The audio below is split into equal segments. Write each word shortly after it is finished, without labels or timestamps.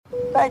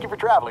Thank you for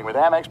traveling with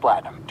Amex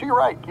Platinum. To your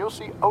right, you'll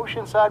see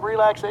oceanside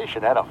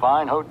relaxation at a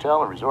fine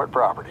hotel and resort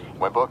property.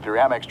 When booked through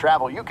Amex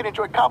Travel, you can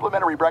enjoy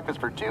complimentary breakfast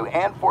for 2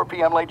 and 4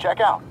 p.m. late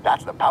checkout.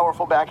 That's the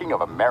powerful backing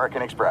of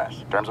American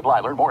Express. Terms apply.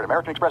 Learn more at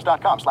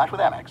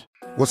americanexpress.com/withAmex.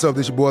 What's up?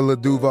 This your boy Lil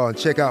Duval, and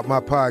check out my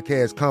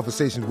podcast,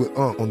 Conversations with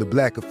Unc, on the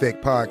Black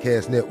Effect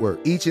Podcast Network.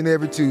 Each and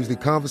every Tuesday,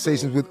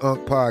 Conversations with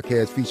Unc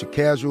podcast feature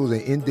casual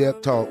and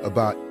in-depth talk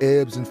about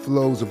ebbs and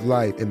flows of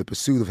life and the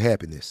pursuit of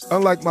happiness.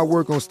 Unlike my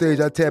work on stage,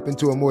 I tap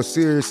into a more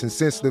serious and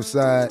sensitive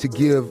side to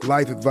give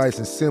life advice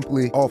and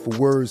simply offer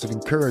words of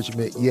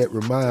encouragement, yet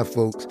remind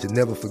folks to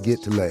never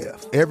forget to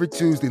laugh. Every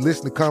Tuesday,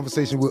 listen to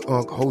Conversations with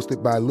Unc,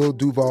 hosted by Lil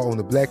Duval on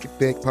the Black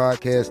Effect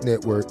Podcast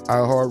Network,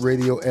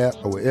 iHeartRadio app,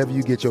 or wherever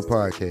you get your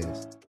podcasts.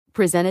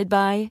 Presented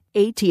by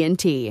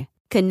AT&T.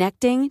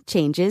 Connecting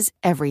changes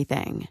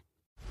everything.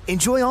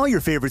 Enjoy all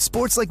your favorite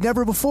sports like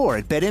never before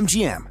at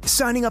BetMGM.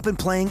 Signing up and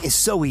playing is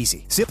so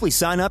easy. Simply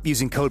sign up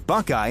using code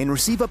Buckeye and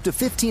receive up to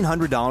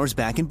 $1,500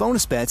 back in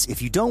bonus bets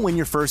if you don't win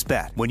your first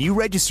bet. When you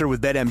register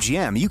with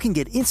BetMGM, you can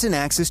get instant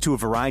access to a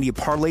variety of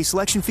parlay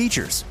selection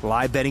features,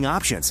 live betting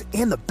options,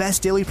 and the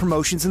best daily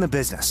promotions in the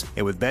business.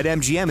 And with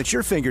BetMGM at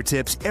your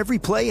fingertips, every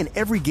play and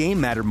every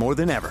game matter more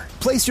than ever.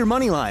 Place your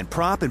moneyline,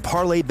 prop, and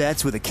parlay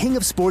bets with the king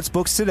of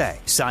sportsbooks today.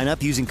 Sign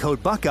up using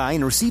code Buckeye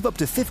and receive up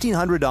to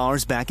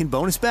 $1,500 back in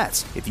bonus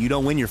bets if you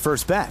don't win your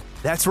first bet.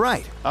 That's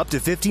right, up to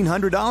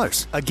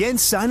 $1,500. Again,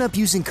 sign up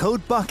using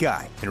code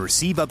Buckeye and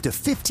receive up to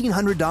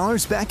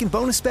 $1,500 back in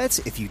bonus bets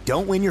if you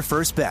don't win your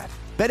first bet.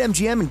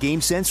 BetMGM and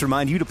GameSense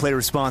remind you to play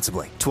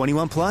responsibly.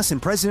 21 plus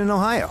and present in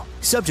Ohio.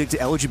 Subject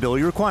to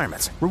eligibility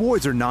requirements.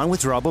 Rewards are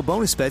non-withdrawable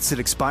bonus bets that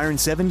expire in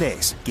 7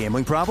 days.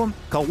 Gambling problem?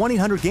 Call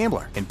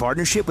 1-800-GAMBLER in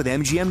partnership with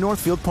MGM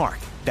Northfield Park.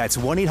 That's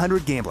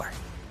 1-800-GAMBLER.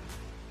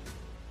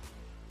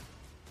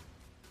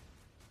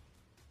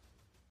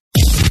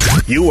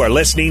 You are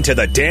listening to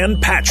the Dan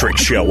Patrick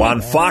Show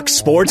on Fox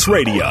Sports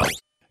Radio.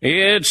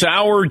 It's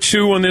hour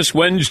 2 on this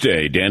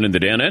Wednesday. Dan and the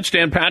Danettes,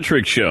 Dan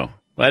Patrick Show.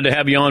 Glad to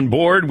have you on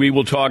board. We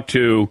will talk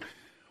to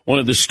one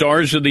of the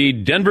stars of the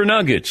Denver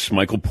Nuggets.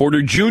 Michael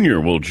Porter Jr.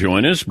 will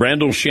join us.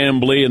 Brandel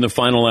Chamblee in the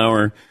final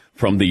hour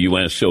from the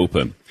U.S.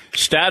 Open.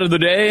 Stat of the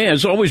day,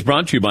 as always,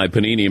 brought to you by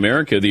Panini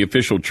America, the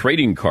official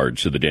trading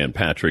cards of the Dan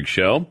Patrick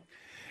Show.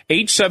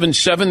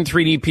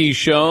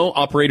 877-3DP-SHOW.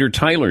 Operator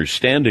Tyler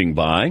standing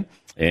by.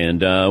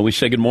 And we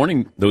say good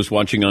morning, those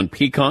watching on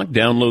Peacock.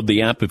 Download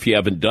the app if you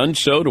haven't done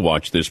so to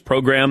watch this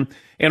program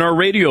and our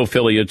radio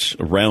affiliates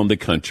around the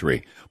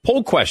country.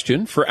 Poll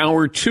question for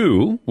hour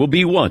 2 will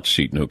be what,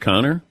 Seton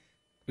O'Connor?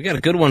 We got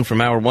a good one from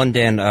hour 1,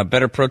 Dan.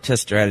 Better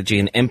protest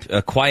strategy,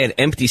 a quiet,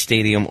 empty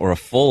stadium or a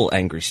full,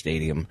 angry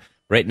stadium.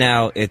 Right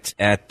now, it's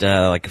at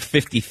like a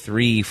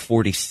 53,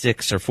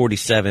 46, or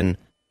 47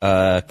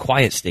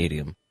 quiet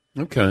stadium.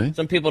 Okay.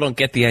 Some people don't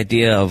get the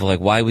idea of, like,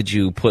 why would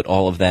you put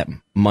all of that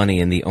money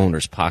in the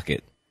owner's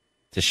pocket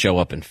to show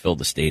up and fill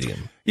the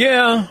stadium?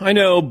 Yeah, I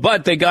know,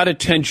 but they got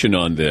attention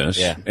on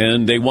this,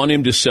 and they want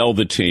him to sell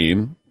the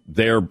team.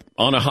 They're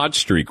on a hot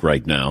streak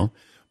right now,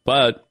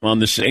 but on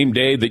the same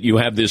day that you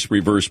have this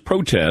reverse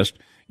protest,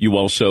 you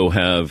also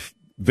have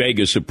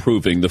Vegas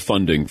approving the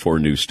funding for a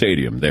new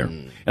stadium there.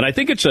 And I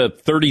think it's a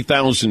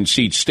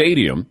 30,000-seat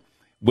stadium,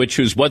 which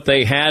is what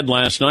they had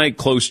last night,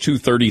 close to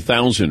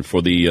 30,000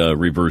 for the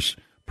reverse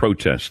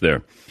protest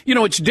there. You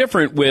know, it's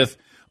different with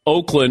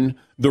Oakland,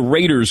 the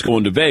Raiders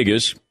going to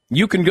Vegas.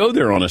 You can go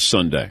there on a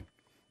Sunday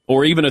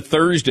or even a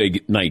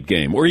Thursday night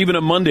game or even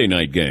a Monday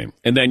night game,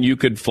 and then you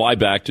could fly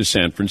back to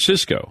San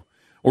Francisco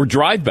or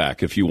drive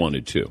back if you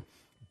wanted to.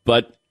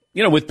 But,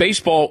 you know, with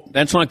baseball,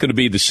 that's not going to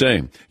be the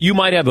same. You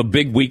might have a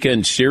big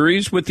weekend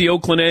series with the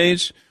Oakland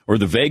A's or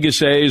the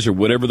Vegas A's or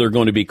whatever they're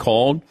going to be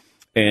called,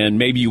 and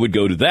maybe you would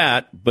go to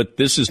that, but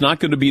this is not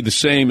going to be the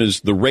same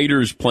as the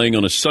Raiders playing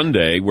on a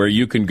Sunday where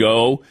you can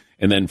go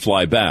and then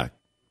fly back.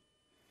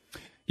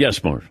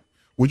 Yes, Marv.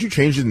 Would you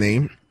change the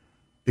name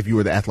if you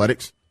were the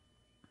Athletics?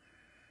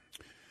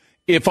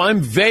 If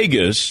I'm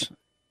Vegas,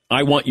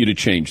 I want you to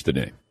change the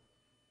name.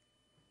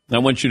 I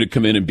want you to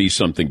come in and be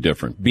something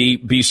different.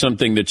 Be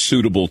something that's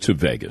suitable to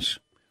Vegas,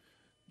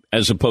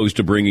 as opposed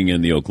to bringing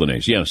in the Oakland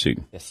A's. Yeah,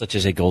 Seton. Yeah, such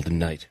as a Golden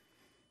Knight.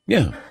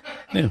 Yeah.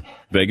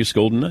 Vegas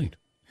Golden Knight.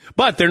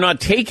 But they're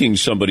not taking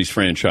somebody's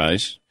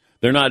franchise.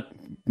 They're not,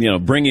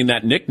 bringing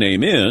that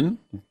nickname in.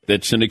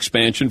 That's an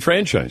expansion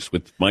franchise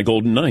with my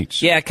Golden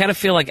Knights. Yeah, I kind of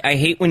feel like I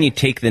hate when you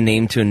take the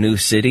name to a new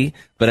city,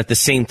 but at the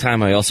same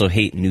time, I also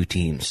hate new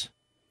teams.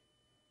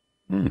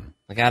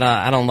 Like,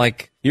 I don't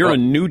like... You're a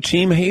new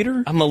team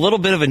hater? I'm a little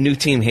bit of a new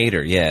team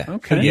hater, yeah.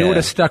 Okay. You would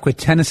have stuck with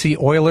Tennessee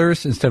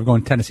Oilers instead of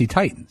going Tennessee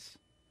Titans.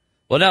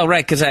 Well, no,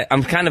 right, because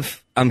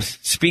I'm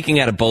speaking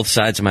out of both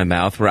sides of my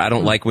mouth, where I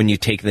don't like when you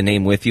take the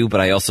name with you, but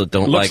I also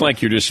don't Looks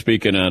like you're just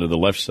speaking out of the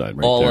left side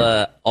right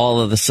there. All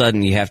of a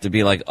sudden, you have to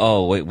be like,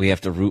 oh, wait, we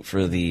have to root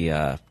for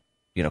the,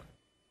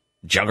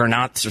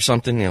 Juggernauts or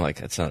something. You're like,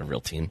 that's not a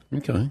real team.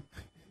 Okay.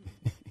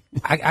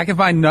 I can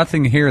find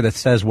nothing here that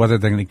says whether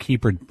they're going to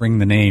keep or bring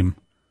the name.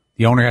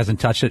 The owner hasn't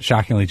touched it.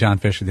 Shockingly, John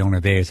Fisher, the owner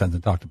of the A's,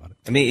 hasn't talked about it.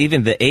 I mean,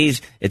 even the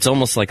A's, it's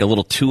almost like a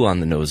little too on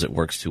the nose. It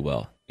works too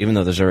well. even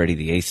though there's already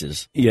the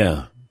Aces.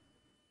 Yeah.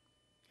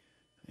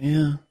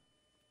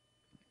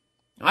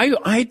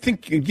 I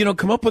think,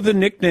 come up with a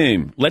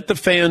nickname. Let the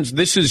fans,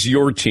 this is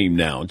your team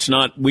now. It's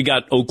not, we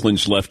got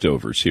Oakland's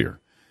leftovers here.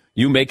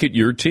 You make it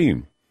your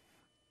team.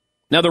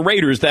 Now, the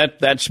Raiders,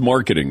 that's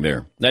marketing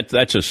there.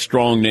 That's a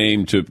strong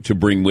name to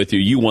bring with you.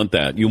 You want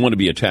that. You want to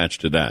be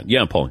attached to that.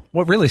 Yeah, Paul.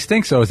 What really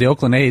stinks, though, is the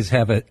Oakland A's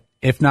have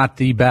if not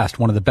the best,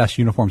 one of the best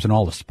uniforms in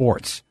all the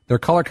sports. Their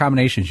color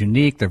combination is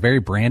unique. They're very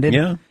branded.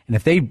 Yeah. And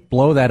if they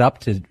blow that up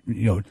to,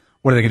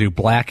 what are they going to do,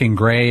 black and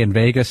gray in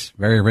Vegas?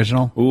 Very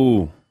original?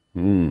 Ooh.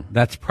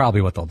 That's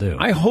probably what they'll do.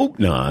 I hope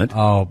not.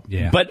 Oh,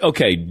 yeah. But,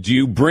 okay, do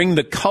you bring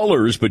the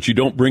colors, but you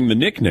don't bring the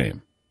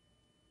nickname?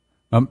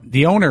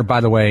 The owner,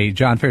 by the way,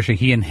 John Fisher,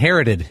 he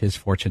inherited his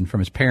fortune from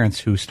his parents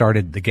who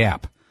started the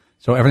Gap.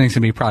 So everything's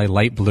going to be probably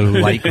light blue,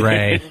 light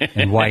gray,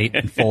 and white,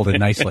 and folded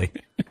nicely.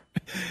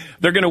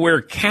 They're going to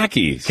wear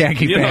khakis.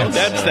 Khaki pants.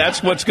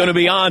 That's what's going to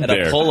be on and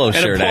there. A polo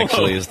shirt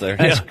actually is there.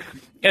 Yeah.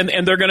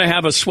 And they're going to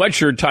have a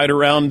sweatshirt tied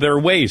around their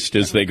waist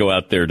as they go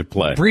out there to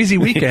play. Breezy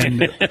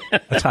weekend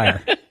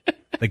attire.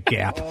 The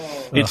Gap.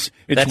 It's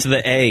that's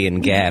the A in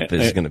Gap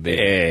is going to be.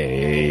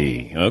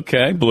 A.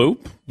 Okay.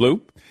 Bloop.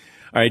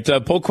 All right.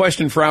 Poll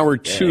question for hour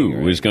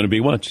 2 is going to be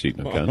what,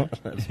 Stephen O'Connor?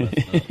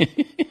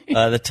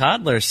 The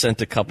toddler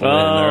sent a couple in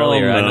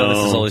earlier. No. I know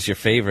this is always your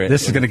favorite.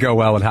 This is going to go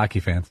well with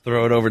hockey fans.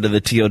 Throw it over to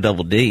the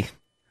TODD.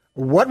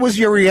 What was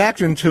your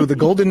reaction to the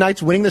Golden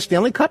Knights winning the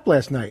Stanley Cup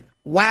last night?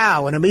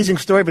 Wow, an amazing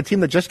story of a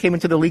team that just came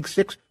into the league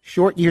 6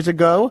 short years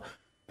ago.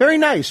 Very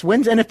nice.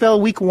 When's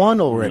NFL Week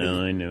 1 already?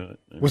 No, I knew it.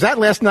 Was that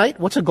last night?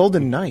 What's a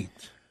Golden Knight?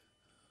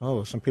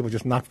 Oh, some people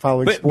just not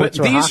following sports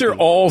or these hockey. are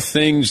all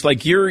things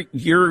like you're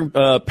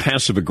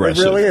passive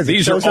aggressive. It really is.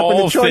 These are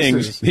all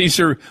things. These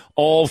are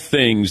all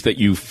things that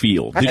you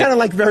feel. I kind of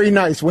like very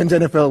nice. When's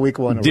NFL Week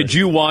 1 already? Did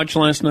you watch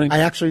last night? I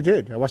actually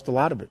did. I watched a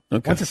lot of it.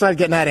 Okay. Once it started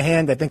getting out of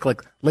hand, I think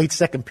like late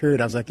second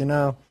period, I was like,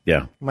 yeah,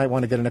 you might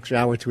want to get an extra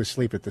hour or two of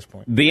sleep at this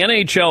point. The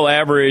NHL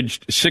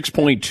averaged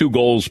 6.2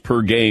 goals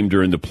per game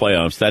during the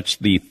playoffs. That's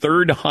the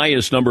third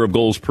highest number of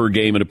goals per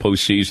game in a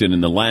postseason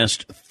in the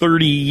last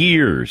 30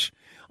 years.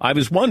 I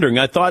was wondering,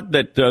 I thought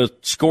that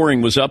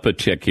scoring was up a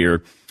tick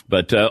here,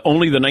 but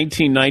only the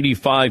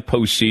 1995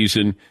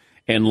 postseason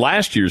and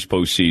last year's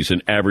postseason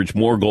averaged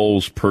more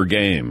goals per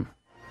game.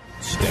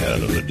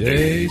 Stat of the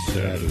day,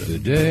 stat of the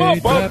day,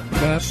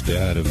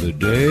 stat of the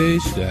day,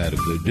 stat of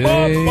the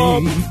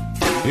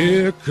day.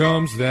 Here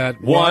comes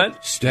that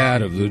what?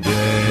 Stat of the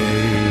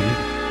day.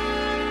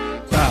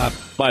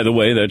 By the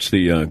way, that's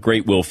the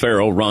great Will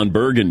Ferrell, Ron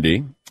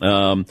Burgundy.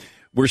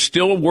 We're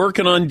still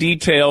working on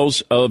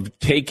details of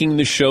taking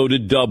the show to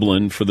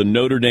Dublin for the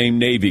Notre Dame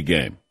Navy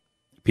game.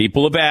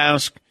 People have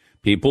asked,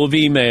 people have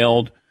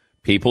emailed,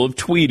 people have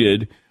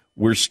tweeted.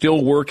 We're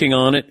still working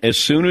on it. As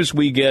soon as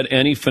we get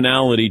any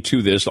finality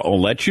to this,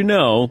 I'll let you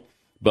know.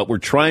 But we're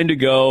trying to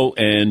go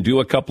and do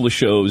a couple of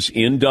shows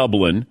in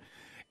Dublin.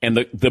 And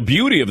the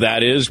beauty of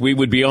that is we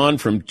would be on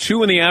from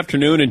 2 in the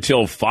afternoon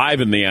until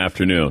 5 in the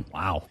afternoon.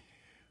 Wow.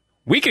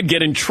 We could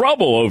get in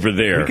trouble over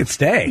there. We could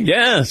stay.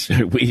 Yes,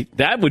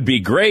 that would be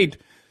great.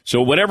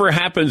 So whatever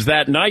happens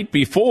that night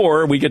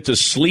before, we get to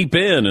sleep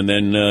in and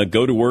then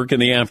go to work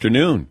in the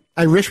afternoon.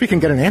 I wish we can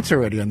get an answer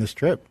already on this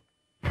trip.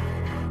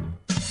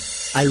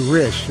 I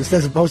wish.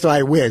 As opposed to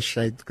I wish,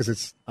 because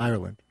it's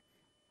Ireland.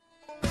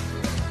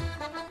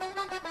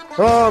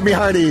 Oh, me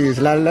hearties.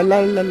 La, la,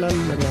 la, la, la,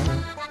 la.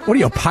 What are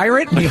you, a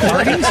pirate? Me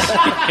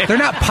hearties? They're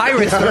not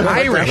pirates. They're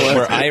Irish.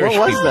 We're Irish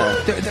what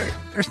was people. that?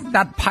 There's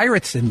not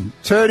pirates in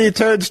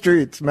 33rd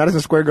Street, Madison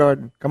Square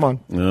Garden. Come on.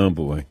 Oh,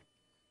 boy.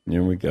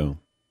 Here we go.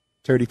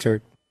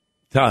 33rd.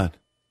 Todd,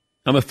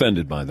 I'm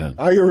offended by that.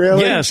 Are you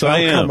really? Yes, I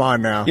am. Come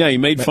on now. Yeah, you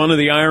made fun of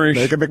the Irish.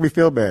 They can make me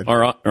feel bad.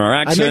 Our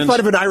accents. I made fun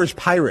of an Irish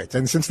pirate,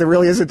 and since there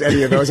really isn't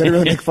any of those, I didn't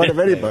really make fun of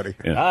anybody.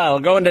 We'll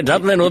go into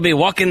Dublin. We'll be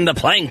walking the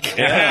plank.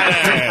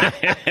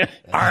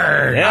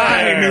 Arr,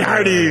 Yeah. me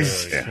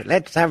hearties.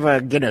 Let's have a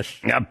Guinness.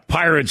 A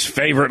pirate's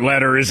favorite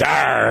letter is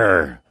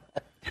R.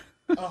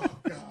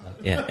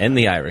 Yeah, and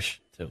the Irish,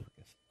 too.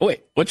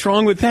 Wait, what's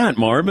wrong with that,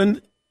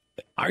 Marvin?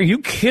 Are you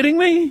kidding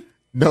me?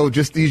 No,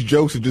 just these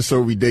jokes are just so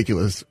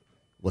ridiculous.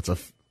 What's a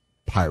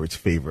pirate's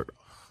favorite?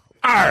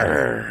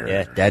 Arr.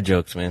 Yeah, dad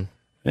jokes, man.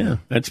 Yeah,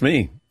 that's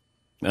me.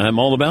 I'm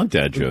all about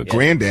dad jokes.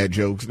 Granddad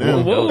jokes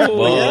now.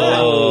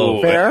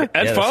 Whoa. Fair?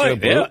 That's Yeah, fine.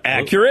 that's Yeah,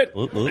 accurate.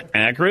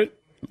 Accurate.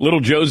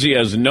 Little Josie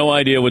has no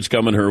idea what's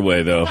coming her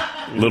way, though.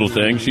 Little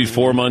thing. She's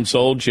 4 months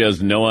old. She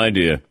has no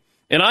idea.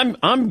 And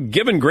I'm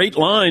giving great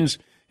lines,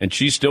 and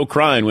she's still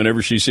crying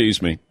whenever she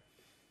sees me.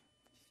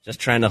 Just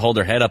trying to hold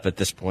her head up at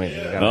this point.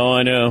 Oh,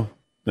 I know.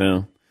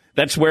 No.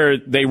 That's where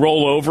they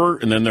roll over,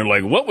 and then they're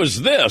like, what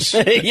was this?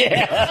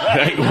 Yeah.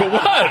 Like,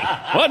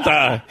 what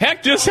the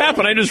heck just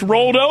happened? I just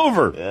rolled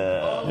over.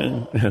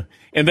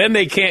 And then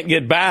they can't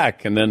get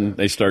back, and then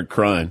they start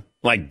crying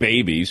like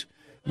babies.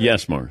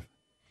 Yes, Marv.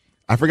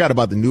 I forgot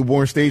about the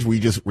newborn stage where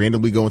you just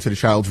randomly go into the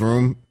child's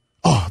room.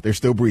 Oh, they're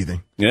still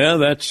breathing. Yeah,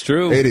 that's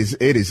true. It is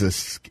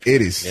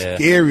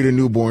scary, the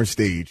newborn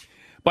stage.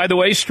 By the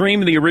way,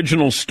 stream the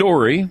original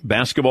story,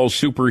 Basketball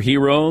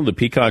Superhero. The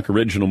Peacock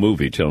original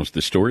movie tells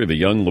the story of a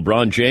young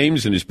LeBron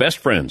James and his best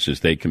friends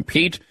as they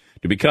compete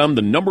to become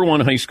the number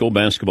one high school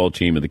basketball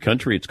team in the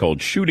country. It's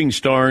called Shooting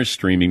Stars,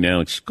 streaming now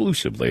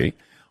exclusively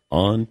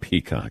on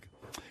Peacock.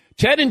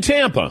 Ted in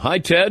Tampa. Hi,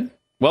 Ted.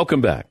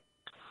 Welcome back.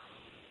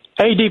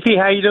 Hey, DP,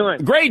 how you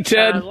doing? Great,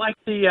 Ted. Like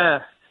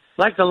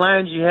the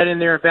lines you had in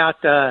there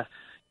about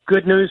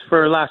good news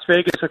for Las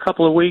Vegas a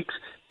couple of weeks,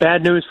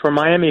 bad news for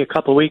Miami a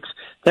couple of weeks.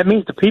 That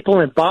means the people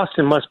in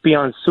Boston must be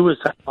on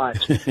suicide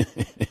watch.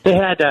 They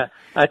had a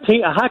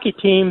hockey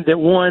team that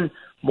won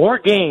more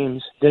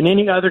games than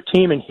any other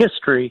team in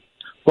history,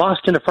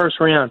 lost in the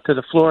first round to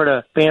the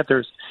Florida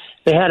Panthers.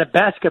 They had a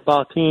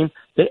basketball team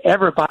that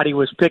everybody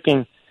was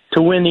picking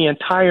to win the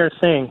entire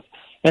thing,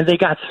 and they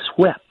got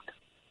swept.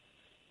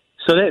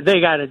 So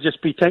they got to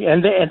just be taken.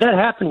 And that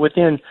happened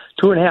within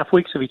 2.5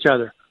 weeks of each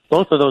other,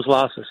 both of those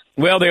losses.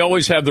 Well, they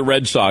always have the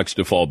Red Sox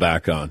to fall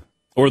back on,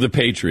 or the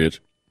Patriots.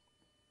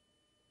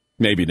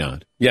 Maybe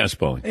not. Yes,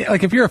 Paulie.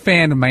 Like, if you're a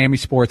fan of Miami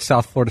sports,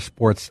 South Florida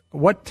sports,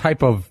 what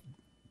type of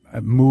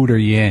mood are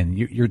you in?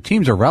 Your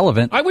teams are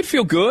relevant. I would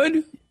feel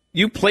good.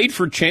 You played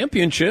for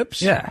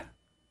championships. Yeah.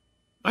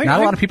 Not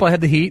a lot of people had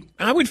the heat.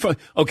 I would.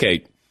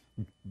 Okay.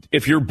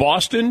 If you're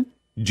Boston,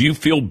 do you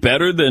feel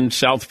better than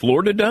South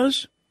Florida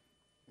does?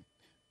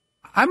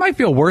 I might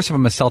feel worse if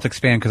I'm a Celtics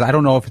fan because I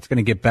don't know if it's going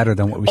to get better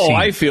than what we've seen. Oh,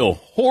 I feel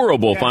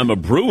horrible if I'm a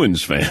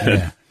Bruins fan.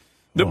 Yeah.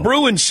 The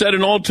Bruins set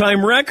an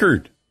all-time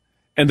record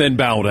and then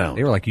bowed out.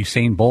 They were like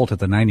Usain Bolt at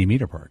the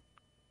 90-meter park.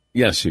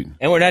 Yes. And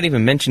we're not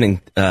even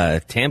mentioning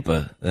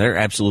Tampa. They're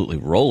absolutely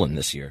rolling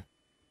this year.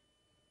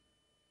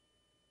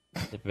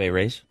 The Bay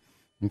Rays?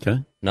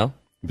 Okay. No?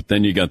 But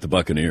then you got the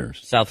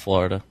Buccaneers. South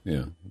Florida.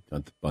 Yeah,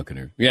 got the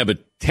Buccaneers. Yeah, but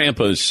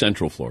Tampa is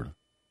Central Florida.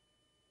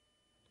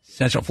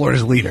 Central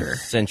Florida's leader.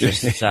 Central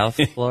South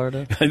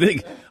Florida?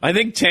 I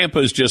think Tampa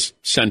is just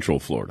Central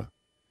Florida.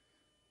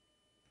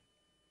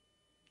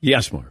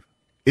 Yes, Marv.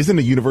 Isn't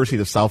the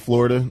University of South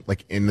Florida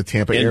like in the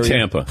Tampa area? In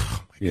Tampa.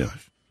 Oh, my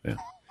gosh. Yeah.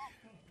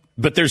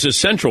 But there's a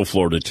Central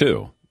Florida,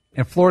 too.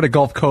 And Florida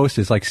Gulf Coast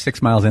is like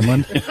 6 miles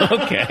inland.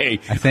 Okay.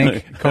 I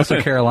think.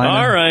 Coastal Carolina.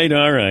 All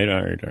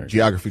right.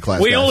 Geography class.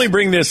 We guys. only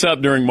bring this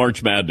up during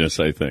March Madness,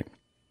 I think.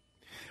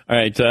 All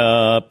right.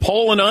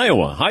 Paul in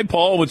Iowa. Hi,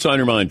 Paul. What's on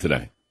your mind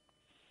today?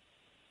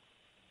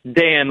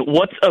 Dan,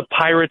 what's a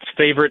pirate's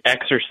favorite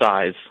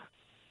exercise?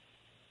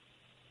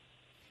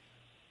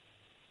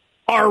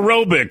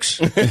 Aerobics.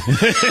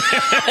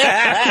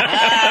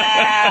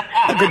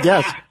 Good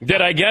guess.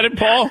 Did I get it,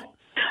 Paul?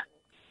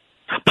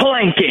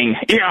 Planking.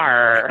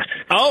 Yarr.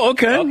 Oh,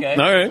 okay. All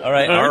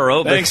right.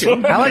 Aerobics. Thank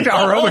you. I like the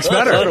aerobics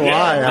better. So do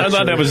I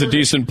thought that was a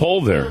decent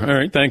poll there. All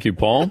right. Thank you,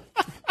 Paul.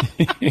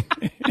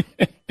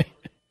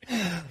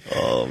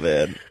 Oh,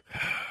 man.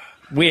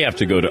 We have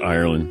to go to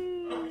Ireland.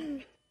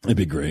 It'd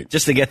be great.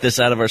 Just to get this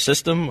out of our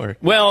system? Or?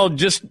 Well,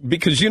 just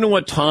because you know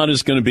what Todd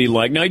is going to be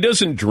like. Now, he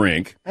doesn't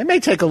drink. I may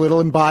take a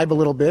little, imbibe a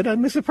little bit. I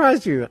may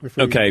surprise you.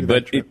 Okay,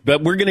 but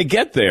we're going to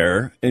get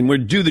there, and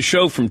we'll do the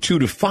show from 2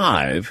 to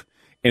 5,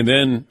 and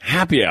then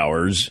happy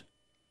hours.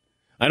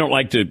 I don't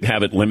like to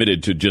have it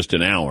limited to just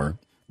an hour,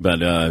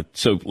 but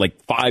so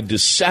like 5 to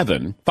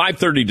 7,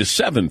 5:30 to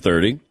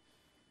 7:30.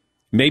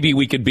 Maybe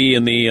we could be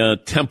in the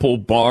Temple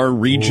Bar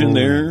region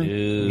there.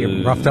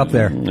 You're roughed up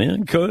there. Yeah,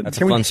 could. That's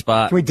a fun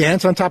spot. Can we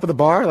dance on top of the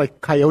bar like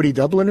Coyote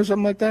Dublin or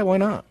something like that? Why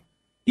not?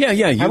 Yeah.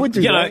 I would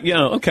do that.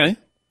 Yeah, okay.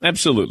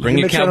 Absolutely. Bring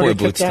your cowboy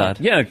boots, Todd.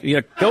 Yeah,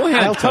 go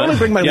ahead. I'll totally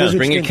bring my lizard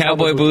Bring your skin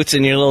cowboy boots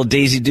and your little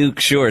Daisy Duke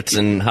shorts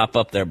and hop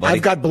up there, buddy.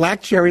 I've got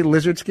black cherry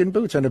lizard skin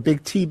boots and a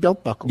big T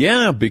belt buckle.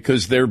 Yeah,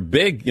 because they're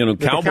big. You know,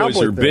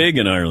 cowboys are big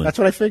in Ireland. That's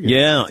what I figured.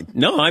 Yeah.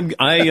 No,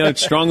 I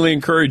strongly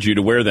encourage you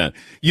to wear that.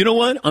 You know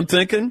what? I'm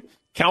thinking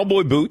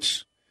cowboy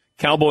boots,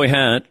 cowboy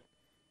hat,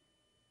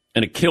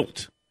 and a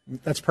kilt.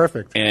 That's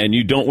perfect. And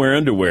you don't wear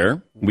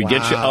underwear. We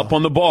get you up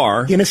on the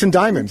bar. Guinness and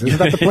Diamonds. Isn't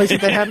that the place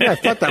that they have? I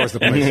thought that was the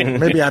place.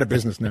 Maybe out of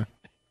business now.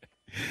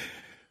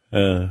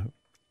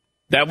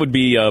 That would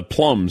be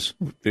Plums.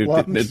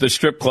 The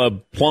strip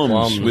club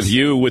Plums. With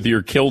you with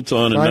your kilt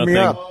on Sign me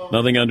and up.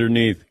 nothing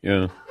underneath.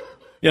 Yeah.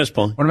 Yes,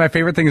 Paul. One of my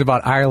favorite things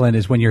about Ireland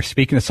is when you're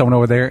speaking to someone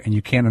over there and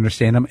you can't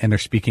understand them and they're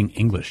speaking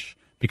English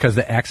because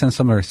the accents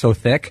some are so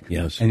thick.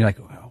 Yes. And you're like,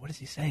 wow, what is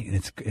he saying?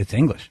 And it's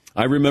English.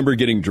 I remember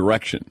getting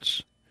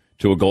directions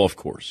to a golf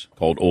course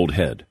called Old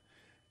Head.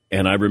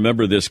 And I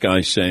remember this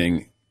guy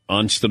saying,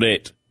 on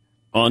straight.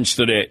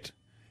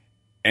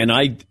 And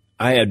I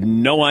had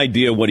no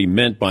idea what he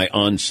meant by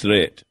on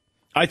straight.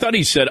 I thought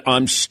he said,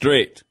 I'm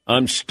straight.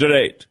 And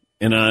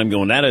I'm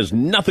going, that has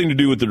nothing to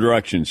do with the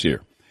directions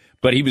here.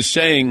 But he was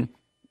saying,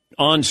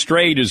 on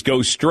straight is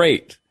go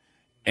straight.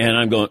 And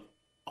I'm going,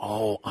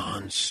 oh,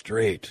 on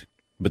straight.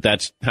 But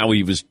that's how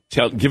he was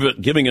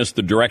giving us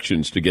the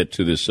directions to get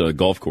to this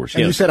golf course.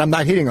 And you said, I'm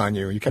not hitting on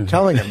you. You kept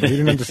telling him, but he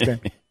didn't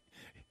understand.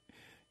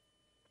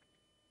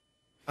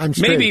 I'm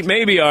straight.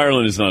 Maybe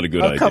Ireland is not a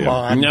good idea. Come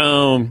on.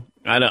 No,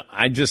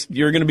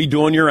 you're going to be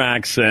doing your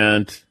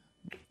accent.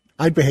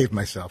 I'd behave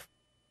myself.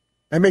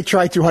 I may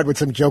try too hard with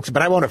some jokes,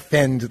 but I won't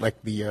offend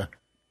like the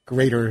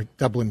greater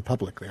Dublin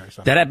public there. Or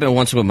something. That happened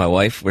once with my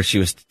wife, where she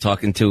was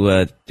talking to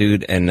a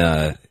dude,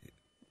 and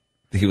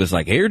he was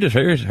like, here to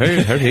here,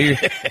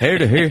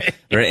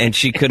 and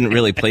she couldn't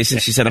really place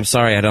it. She said, "I'm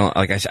sorry, I don't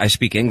like. I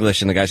speak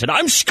English," and the guy said,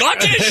 "I'm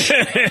Scottish."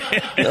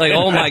 Like,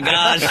 oh my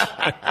gosh,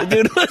 the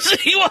dude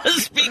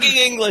was speaking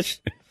English.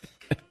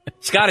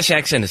 Scottish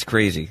accent is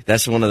crazy.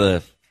 That's one of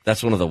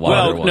the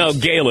wilder ones. No,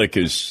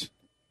 Gaelic's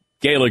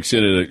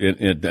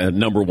in a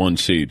number one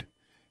seed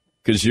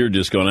because you're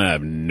just going, I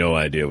have no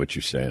idea what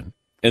you're saying.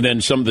 And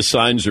then some of the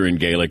signs are in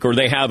Gaelic, or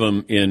they have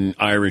them in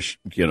Irish,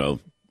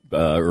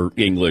 or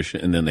English,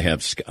 and then they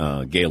have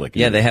Gaelic.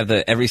 Yeah, they have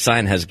every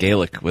sign has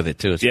Gaelic with it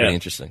too. It's pretty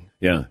interesting.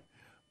 Yeah.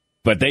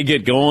 But they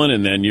get going,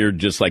 and then you're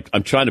just like,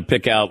 I'm trying to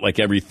pick out like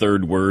every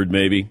third word,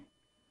 maybe.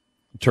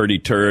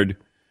 Turdy turd.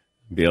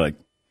 Be like,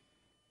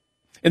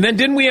 and then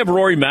didn't we have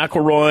Rory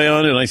McIlroy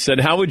on? And I said,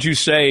 how would you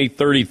say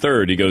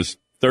 33rd? He goes,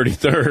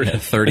 33rd. Yeah,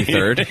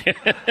 33rd?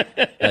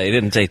 He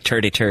didn't say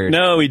turdy turd.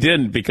 No, he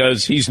didn't,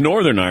 because he's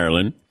Northern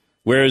Ireland,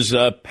 whereas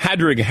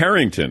Padraig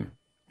Harrington,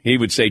 he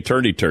would say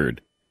turdy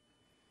turd.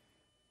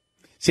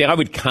 See, I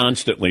would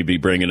constantly be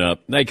bringing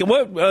up, like,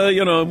 what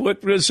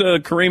was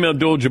Kareem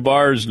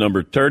Abdul-Jabbar's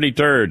number? Turdy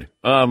turd.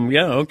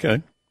 Yeah,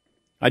 okay.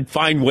 I'd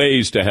find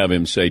ways to have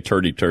him say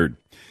turdy turd.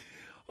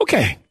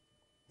 Okay.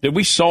 Did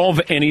we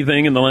solve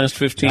anything in the last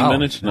 15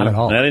 minutes? Not at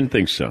all. I didn't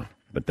think so,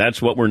 but that's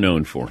what we're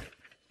known for.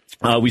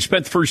 We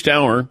spent the first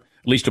hour,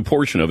 at least a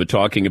portion of it,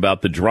 talking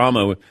about the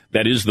drama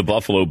that is the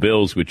Buffalo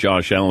Bills with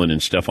Josh Allen and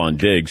Stephon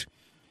Diggs.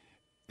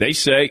 They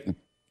say,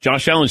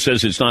 Josh Allen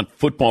says it's not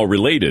football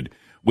related,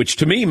 which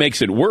to me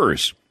makes it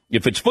worse.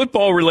 If it's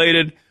football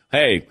related,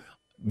 hey,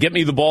 get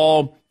me the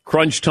ball,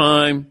 crunch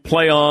time,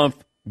 playoff,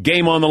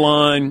 game on the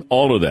line,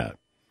 all of that.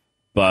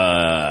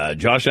 But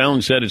Josh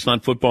Allen said it's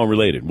not football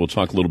related. We'll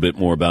talk a little bit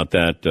more about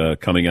that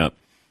coming up.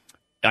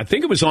 I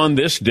think it was on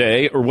this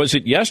day, or was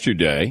it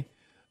yesterday,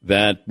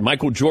 that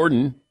Michael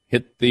Jordan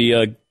hit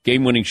the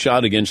game-winning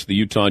shot against the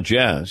Utah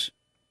Jazz.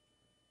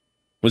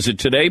 Was it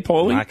today,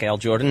 Paulie? Michael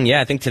Jordan,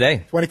 yeah, I think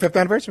today. 25th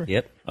anniversary.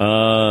 Yep.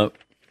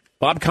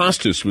 Bob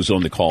Costas was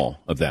on the call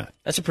of that.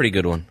 That's a pretty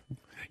good one.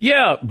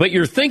 Yeah, but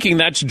you're thinking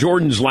that's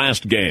Jordan's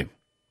last game,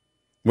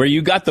 where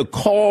you got the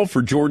call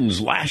for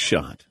Jordan's last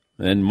shot,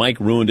 and Mike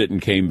ruined it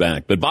and came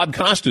back. But Bob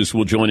Costas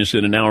will join us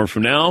in an hour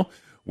from now.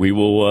 We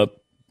will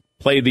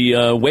play the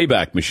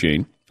Wayback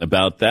Machine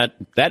about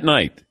that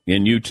night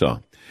in Utah.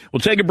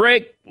 We'll take a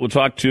break. We'll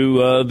talk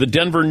to the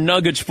Denver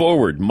Nuggets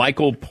forward,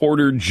 Michael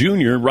Porter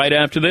Jr., right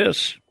after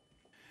this.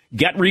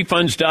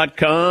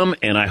 GetRefunds.com,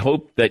 and I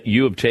hope that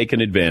you have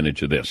taken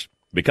advantage of this,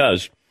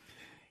 because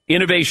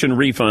Innovation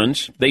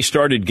Refunds, they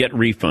started Get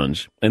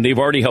Refunds, and they've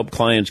already helped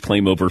clients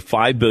claim over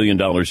 $5 billion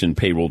in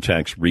payroll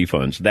tax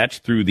refunds. That's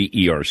through the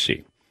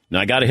ERC. Now,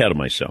 I got ahead of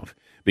myself,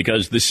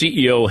 because the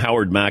CEO,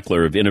 Howard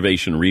Mackler of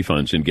Innovation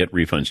Refunds and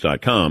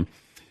GetRefunds.com,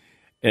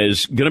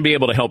 is going to be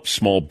able to help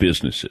small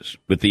businesses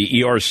with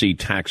the ERC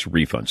tax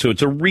refund. So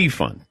it's a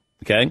refund,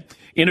 okay?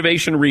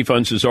 Innovation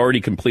Refunds has already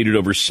completed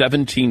over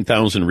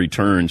 17,000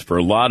 returns for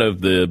a lot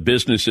of the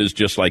businesses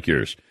just like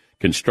yours.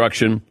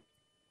 Construction,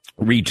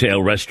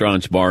 retail,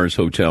 restaurants, bars,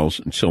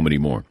 hotels, and so many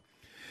more.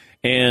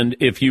 And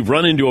if you've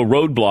run into a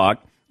roadblock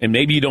and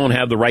maybe you don't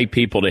have the right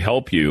people to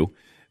help you,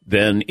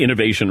 then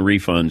Innovation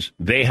Refunds,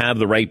 they have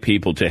the right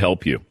people to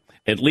help you.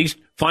 At least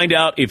find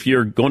out if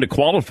you're going to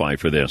qualify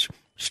for this.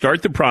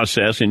 Start the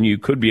process, and you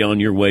could be on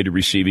your way to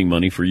receiving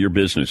money for your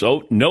business.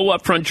 Oh, no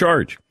upfront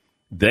charge.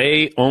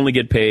 They only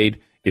get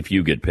paid if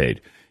you get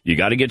paid. You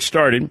got to get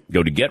started.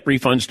 Go to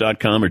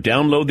GetRefunds.com or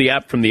download the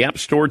app from the App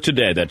Store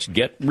today. That's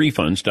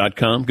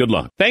GetRefunds.com. Good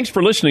luck. Thanks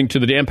for listening to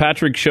the Dan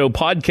Patrick Show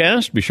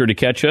podcast. Be sure to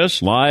catch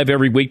us live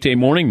every weekday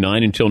morning,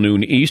 9 until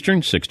noon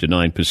Eastern, 6 to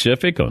 9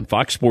 Pacific on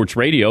Fox Sports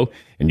Radio.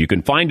 And you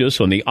can find us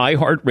on the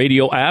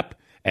iHeartRadio app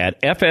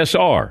at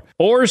FSR,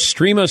 or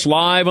stream us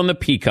live on the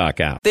Peacock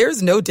app.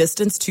 There's no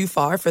distance too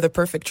far for the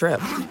perfect trip.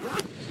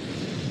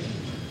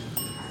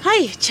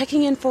 Hi,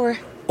 checking in for...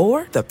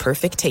 Or the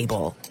perfect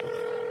table.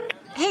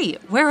 Hey,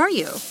 where are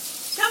you?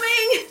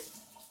 Coming!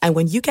 And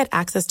when you get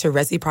access to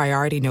Resi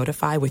Priority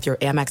Notify with your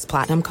Amex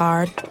Platinum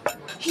card...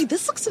 Hey,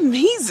 this looks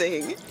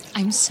amazing.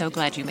 I'm so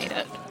glad you made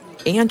it.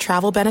 And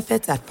travel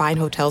benefits at fine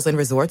hotels and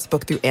resorts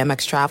booked through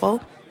Amex Travel,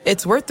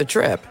 it's worth the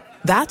trip.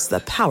 That's the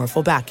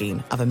powerful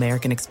backing of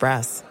American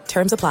Express.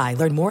 Terms apply.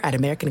 Learn more at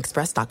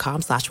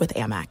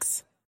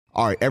americanexpress.com/withAmex.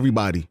 All right,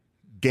 everybody,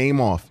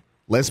 game off.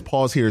 Let's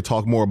pause here to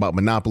talk more about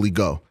Monopoly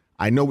Go.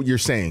 I know what you're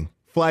saying.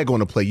 Flag on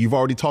the play. You've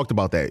already talked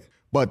about that.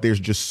 But there's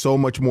just so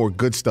much more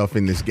good stuff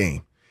in this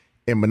game.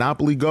 In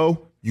Monopoly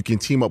Go, you can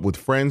team up with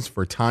friends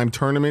for time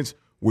tournaments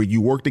where you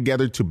work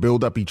together to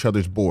build up each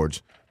other's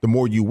boards. The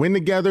more you win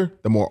together,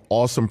 the more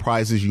awesome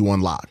prizes you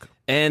unlock.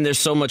 And there's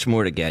so much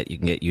more to get. You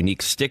can get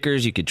unique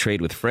stickers. You could trade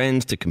with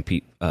friends to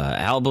compete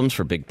albums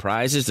for big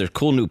prizes. There's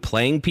cool new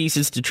playing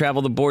pieces to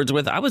travel the boards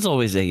with. I was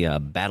always a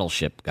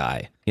battleship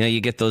guy. You know,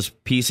 you get those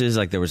pieces,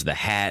 like there was the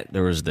hat,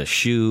 there was the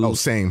shoe. Oh,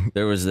 same.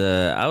 There was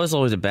I was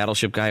always a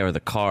Battleship guy, or the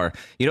car.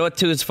 You know what,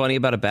 too, is funny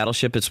about a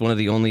Battleship? It's one of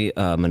the only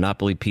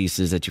Monopoly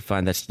pieces that you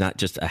find that's not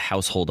just a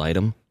household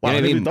item. Wow, You know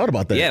I what never even thought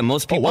about that. Yeah,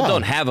 most people wow.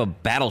 don't have a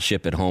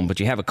Battleship at home, but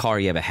you have a car,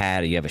 you have a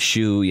hat, you have a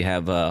shoe, you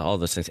have all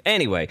those things.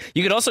 Anyway,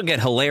 you could also get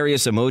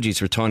hilarious emojis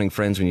for taunting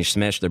friends when you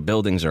smash their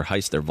buildings or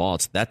heist their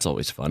vaults. That's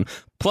always fun.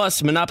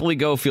 Plus, Monopoly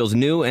Go feels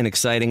new and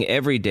exciting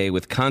every day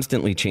with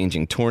constantly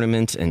changing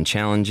tournaments and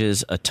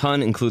challenges. A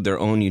ton include their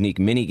own unique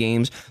mini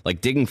games, like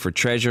digging for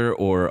treasure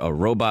or a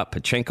robot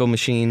Pachinko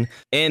machine.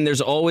 And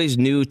there's always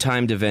new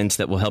timed events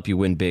that will help you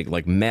win big,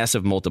 like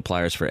massive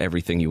multipliers for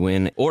everything you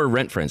win, or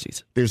rent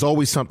frenzies. There's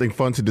always something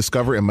fun to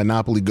discover in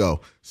Monopoly Go.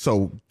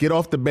 So get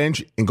off the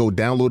bench and go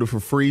download it for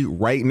free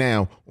right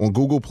now on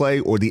Google Play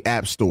or the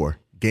App Store.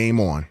 Game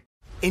on.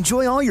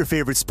 Enjoy all your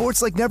favorite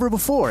sports like never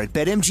before at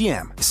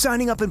BetMGM.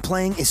 Signing up and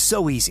playing is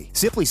so easy.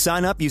 Simply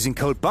sign up using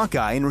code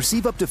Buckeye and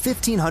receive up to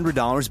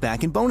 $1,500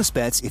 back in bonus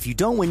bets if you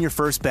don't win your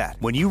first bet.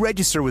 When you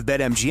register with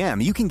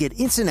BetMGM, you can get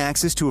instant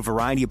access to a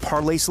variety of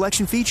parlay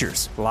selection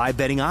features, live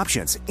betting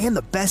options, and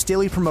the best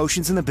daily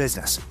promotions in the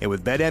business. And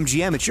with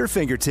BetMGM at your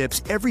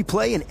fingertips, every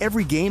play and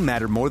every game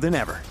matter more than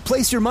ever.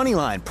 Place your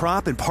moneyline,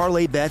 prop, and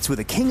parlay bets with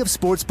the king of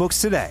sportsbooks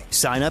today.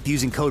 Sign up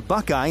using code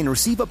Buckeye and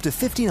receive up to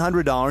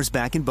 $1,500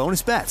 back in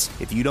bonus bets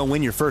if you don't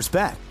win your first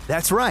bet.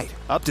 That's right,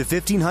 up to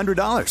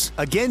 $1,500.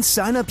 Again,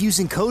 sign up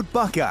using code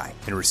Buckeye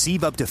and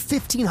receive up to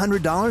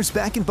 $1,500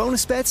 back in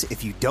bonus bets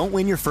if you don't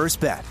win your first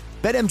bet.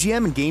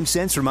 BetMGM and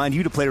GameSense remind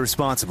you to play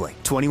responsibly.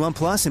 21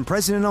 plus and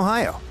present in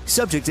Ohio.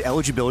 Subject to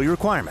eligibility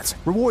requirements.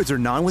 Rewards are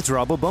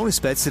non-withdrawable bonus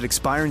bets that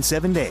expire in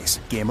 7 days.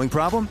 Gambling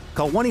problem?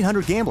 Call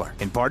 1-800-GAMBLER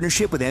in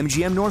partnership with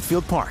MGM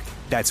Northfield Park.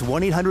 That's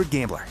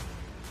 1-800-GAMBLER.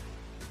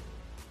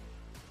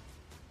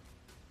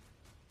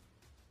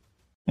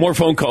 More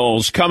phone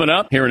calls coming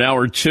up here in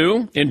hour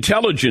 2.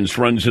 Intelligence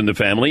runs in the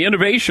family.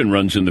 Innovation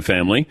runs in the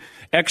family.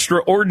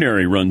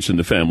 Extraordinary runs in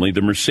the family.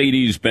 The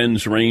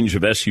Mercedes-Benz range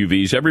of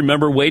SUVs. Every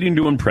member waiting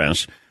to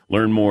impress.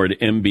 Learn more at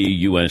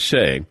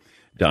MBUSA.com.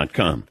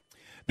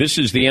 This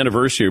is the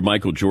anniversary of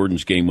Michael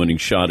Jordan's game-winning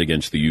shot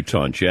against the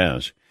Utah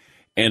Jazz.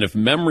 And if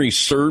memory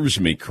serves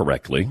me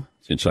correctly,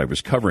 since I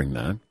was covering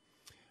that,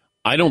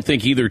 I don't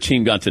think either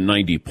team got to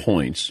 90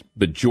 points,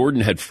 but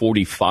Jordan had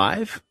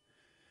 45.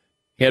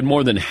 He had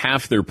more than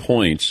half their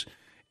points,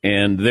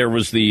 and there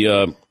was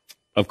the,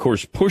 of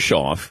course,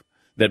 push-off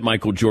that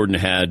Michael Jordan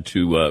had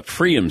to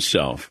free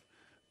himself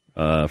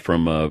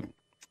from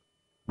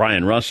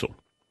Brian Russell.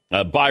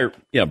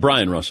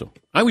 Brian Russell.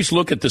 I always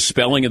look at the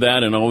spelling of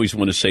that, and I always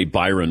want to say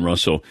Byron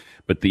Russell,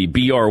 but the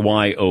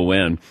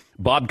B-R-Y-O-N.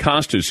 Bob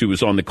Costas, who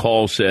was on the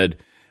call, said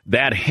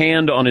that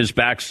hand on his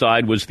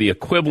backside was the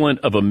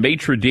equivalent of a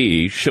maitre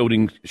d'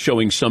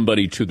 showing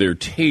somebody to their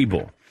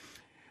table.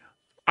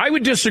 I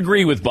would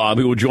disagree with Bob,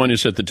 who will join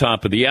us at the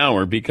top of the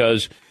hour,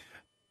 because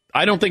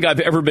I don't think I've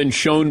ever been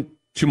shown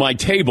to my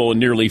table and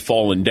nearly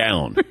fallen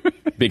down,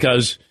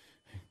 because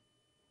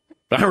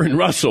Byron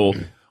Russell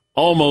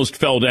almost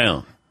fell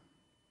down.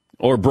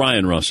 Or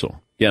Brian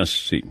Russell. Yes,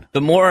 Seton.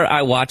 The more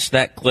I watch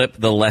that clip,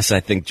 the less I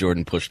think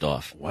Jordan pushed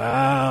off.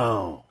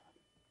 Wow.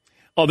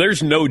 Oh,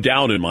 there's no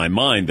doubt in my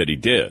mind that he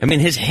did. I mean,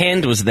 his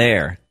hand was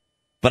there,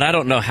 but I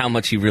don't know how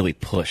much he really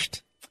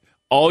pushed.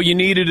 All you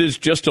needed is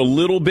just a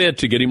little bit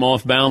to get him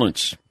off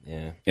balance.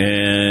 Yeah.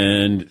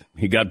 And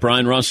he got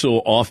Brian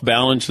Russell off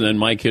balance, and then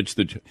Mike hits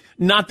the...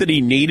 Not that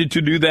he needed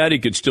to do that. He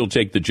could still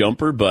take the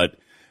jumper, but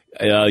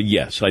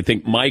yes, I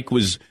think Mike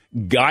was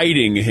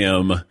guiding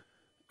him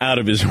out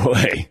of his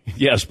way.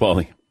 Yes,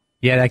 Paulie.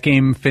 Yeah, that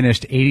game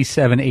finished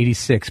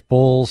 87-86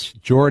 Bulls.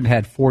 Jordan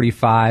had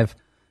 45.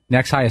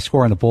 Next highest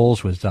score on the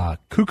Bulls was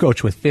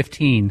Kukoc with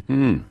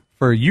 15.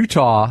 For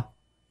Utah,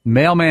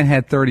 Mailman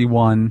had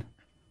 31.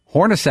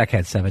 Hornacek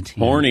had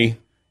 17. Horny.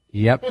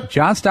 Yep.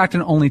 John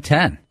Stockton only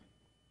 10.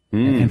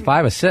 And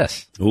 5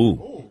 assists.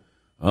 Ooh.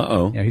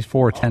 Uh-oh. Yeah, he's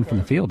 4 or 10 from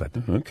the field.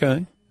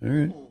 Okay. All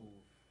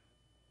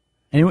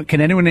right.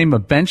 Can anyone name a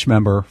bench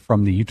member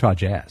from the Utah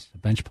Jazz? A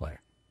bench player?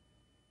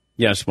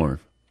 Yes, Marv.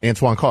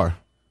 Antoine Carr.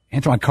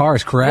 Antoine Carr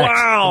is correct.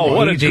 Wow,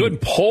 what a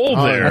good poll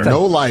there. That's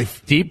no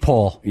life. Deep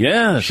poll.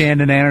 Yes.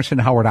 Shandon Anderson,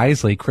 Howard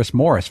Isley, Chris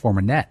Morris,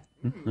 former net.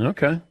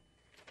 Okay.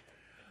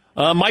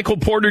 Michael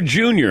Porter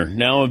Jr.,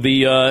 now of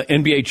the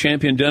NBA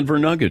champion Denver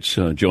Nuggets,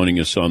 joining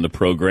us on the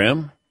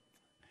program.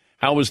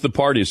 How was the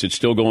party? Is it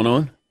still going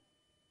on?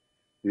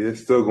 Yeah,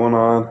 it's still going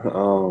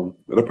on.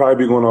 It'll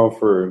probably be going on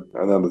for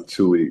another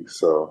 2 weeks,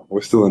 so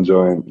we're still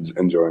enjoying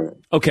it.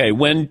 Okay,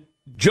 when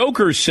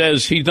Joker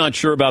says he's not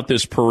sure about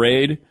this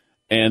parade,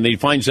 and he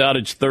finds out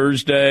it's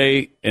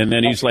Thursday, and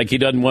then he's like he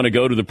doesn't want to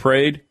go to the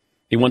parade,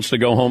 he wants to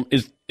go home.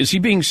 Is he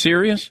being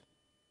serious?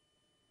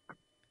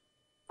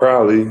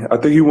 Probably. I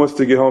think he wants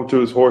to get home to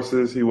his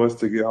horses. He wants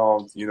to get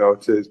home,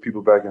 to his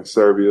people back in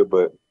Serbia,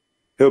 but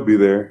he'll be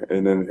there,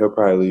 and then he'll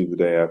probably leave the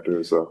day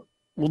after. So.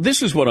 Well,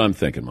 this is what I'm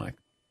thinking, Mike.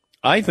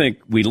 I think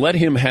we let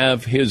him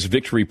have his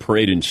victory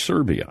parade in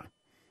Serbia.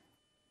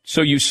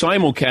 So you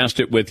simulcast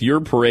it with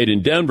your parade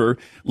in Denver.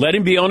 Let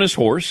him be on his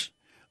horse.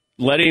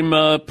 let him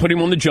put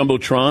him on the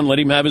Jumbotron, let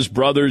him have his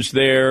brothers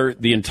there,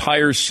 the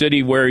entire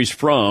city where he's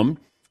from,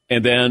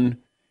 and then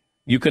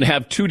you can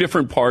have two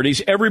different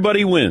parties.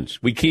 Everybody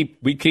wins. We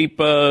keep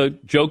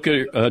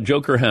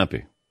Joker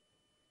happy.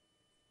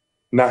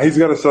 Now, he's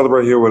got to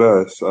celebrate here with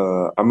us.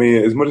 I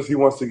mean, as much as he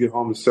wants to get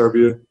home to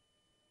Serbia,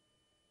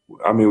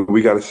 I mean,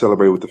 we got to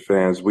celebrate with the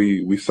fans.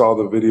 We saw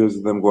the videos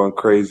of them going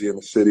crazy in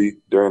the city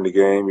during the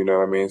game, you know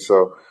what I mean?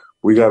 So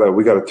we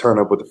gotta turn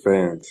up with the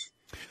fans.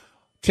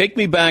 Take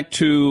me back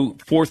to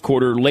fourth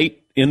quarter,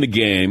 late in the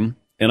game,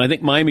 and I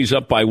think Miami's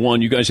up by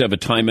 1. You guys have a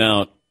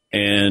timeout,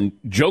 and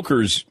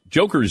Joker's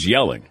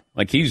yelling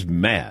like he's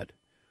mad.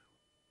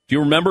 Do you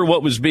remember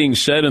what was being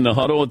said in the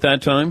huddle at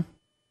that time?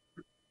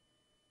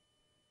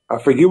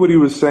 I forget what he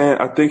was saying.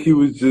 I think he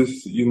was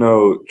just,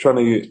 trying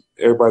to get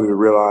everybody to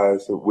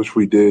realize, which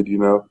we did,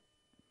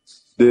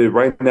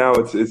 right now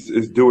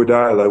it's do or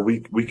die.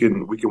 Like we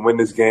can win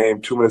this game.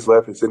 2 minutes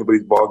left. It's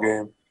anybody's ball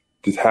game.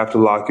 Just have to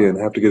lock in,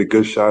 have to get a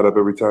good shot up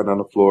every time down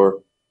the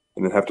floor,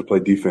 and then have to play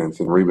defense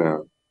and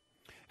rebound.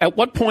 At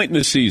what point in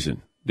the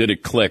season did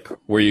it click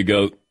where you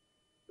go,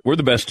 we're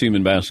the best team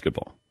in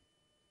basketball?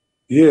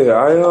 Yeah,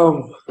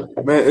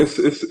 man,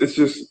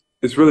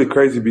 it's really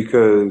crazy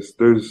because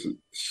there's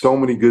so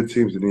many good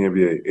teams in the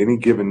NBA. Any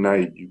given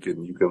night, you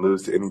can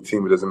lose to any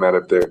team. It doesn't matter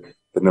if they're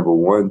the number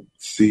 1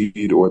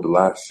 seed or the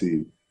last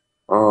seed.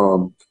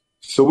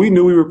 So we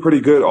knew we were pretty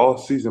good all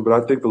season, but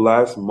I think the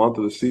last month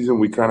of the season,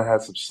 we kind of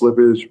had some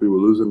slippage. We were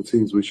losing to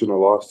teams we shouldn't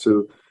have lost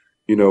to,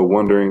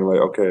 wondering like,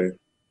 okay,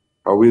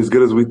 are we as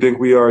good as we think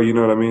we are? You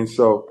know what I mean?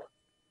 So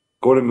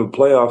going into the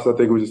playoffs, I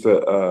think it was just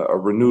a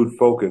renewed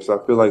focus. I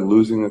feel like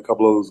losing a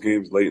couple of those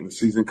games late in the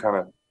season kind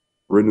of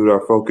renewed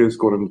our focus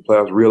going into the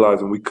playoffs,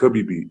 realizing we could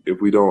be beat if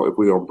we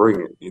don't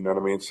bring it. You know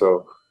what I mean?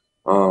 So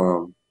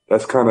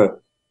that's kind of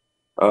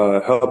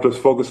helped us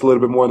focus a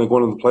little bit more, and then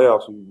going into the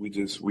playoffs,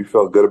 we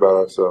felt good about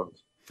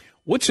ourselves.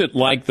 What's it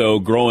like, though,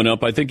 growing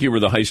up? I think you were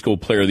the high school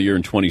player of the year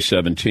in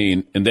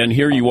 2017, and then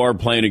here you are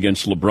playing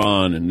against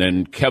LeBron and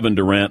then Kevin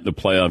Durant in the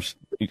playoffs.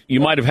 You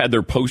might have had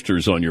their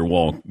posters on your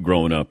wall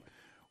growing up.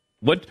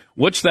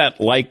 What's that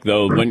like,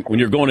 though, when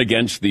you're going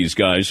against these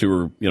guys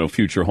who are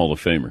future Hall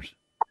of Famers?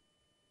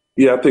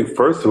 Yeah, I think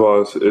first of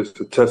all, it's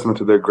a testament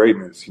to their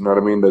greatness. You know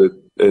what I mean? That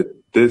at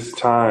this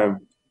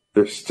time,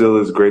 they're still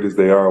as great as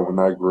they are when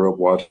I grew up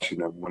watching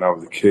them when I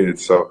was a kid.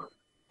 So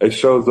it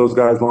shows those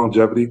guys'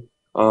 longevity.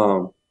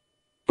 But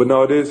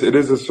no, it is a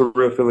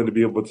surreal feeling to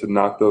be able to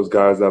knock those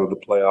guys out of the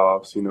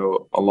playoffs,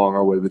 along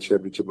our way to the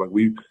championship. Like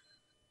we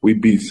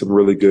beat some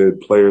really good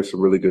players,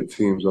 some really good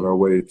teams on our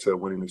way to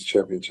winning this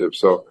championship.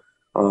 So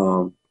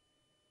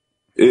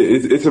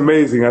it's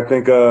amazing. I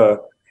think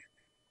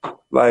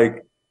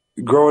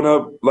growing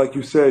up, like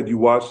you said, you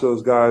watch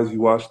those guys, you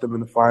watch them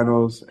in the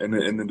finals, and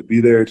then to be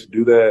there to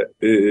do that,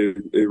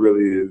 it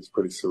really is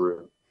pretty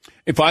surreal.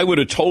 If I would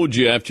have told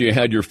you after you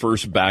had your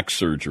first back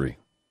surgery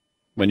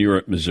when you were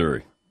at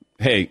Missouri,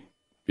 hey,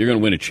 you're going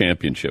to win a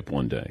championship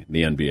one day in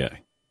the NBA,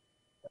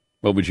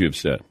 what would you have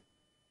said?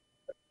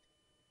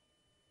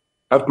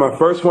 After my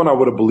first one, I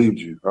would have believed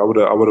you. I would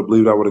have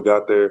believed I would have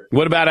got there.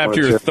 What about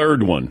after your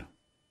third one?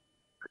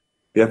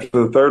 Yeah,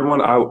 after the third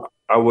one, I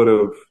would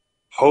have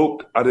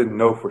hoped. I didn't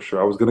know for sure.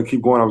 I was going to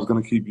keep going. I was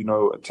going to keep,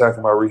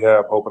 attacking my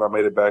rehab, hoping I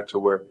made it back to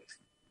where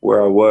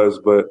I was,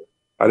 but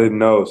I didn't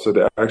know. So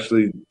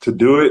to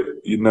do it,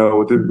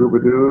 with this group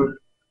of dudes,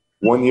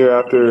 1 year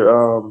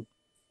after,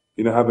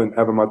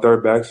 having my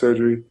third back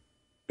surgery,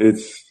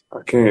 it's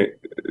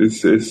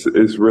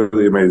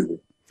really amazing.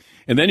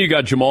 And then you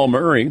got Jamal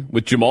Murray.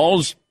 With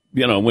Jamal's,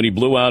 when he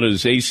blew out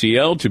his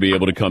ACL to be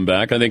able to come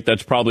back, I think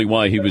that's probably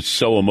why he was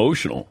so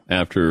emotional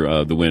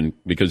after the win,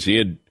 because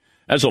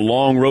that's a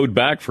long road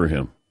back for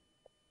him.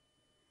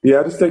 Yeah,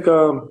 I just think,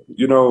 for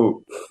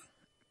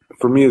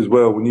me as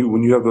well, when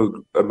you have those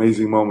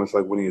amazing moments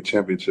like winning a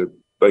championship,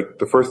 like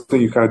the first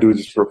thing you kind of do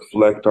is just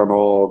reflect on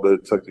all that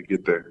it took to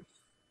get there.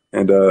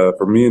 And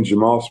for me and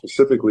Jamal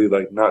specifically,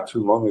 like not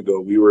too long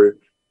ago, we were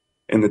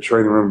in the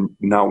training room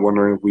not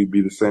wondering if we'd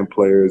be the same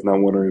players, not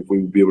wondering if we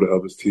would be able to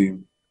help this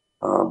team,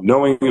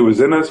 knowing it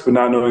was in us, but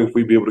not knowing if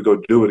we'd be able to go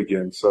do it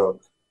again. So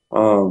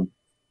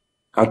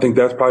I think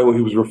that's probably what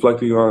he was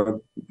reflecting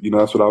on.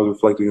 That's what I was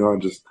reflecting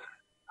on, just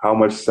how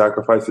much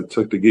sacrifice it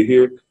took to get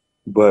here,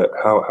 but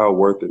how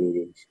worth it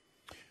is.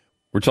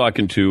 We're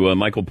talking to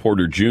Michael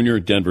Porter Jr.,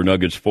 Denver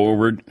Nuggets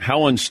forward.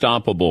 How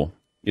unstoppable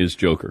is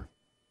Joker?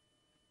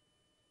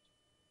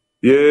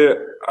 Yeah,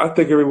 I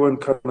think everyone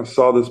kind of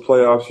saw this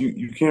playoffs.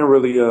 You can't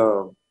really.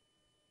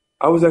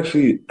 I was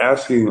actually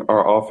asking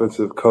our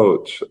offensive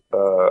coach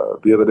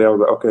the other day. I was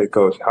like, "Okay,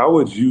 coach, how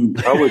would you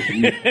guard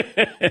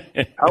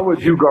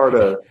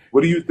us?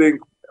 What do you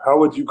think? How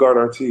would you guard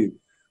our team?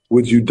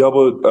 Would you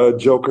double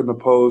Joker in the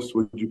post?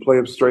 Would you play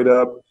him straight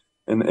up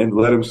and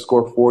let him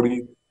score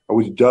 40, or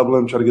would you double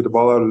him, try to get the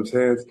ball out of his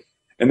hands?"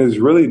 And there's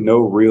really no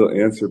real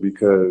answer,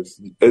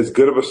 because as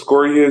good of a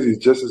scorer he is, he's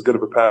just as good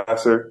of a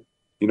passer.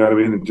 You know what I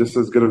mean? And just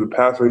as good of a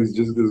passer, he's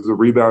just as good as a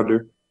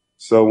rebounder.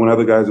 So when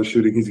other guys are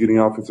shooting, he's getting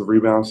offensive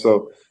rebounds.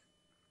 So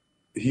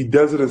he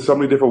does it in so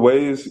many different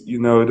ways. You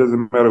know, it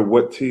doesn't matter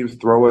what teams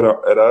throw it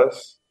at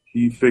us.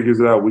 He figures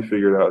it out. We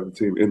figure it out as a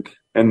team.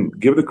 And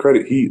give the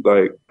credit Heat,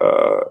 or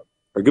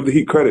give the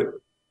Heat credit.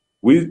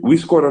 We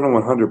scored under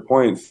 100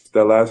 points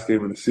that last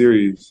game in the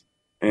series,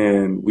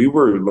 and we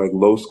were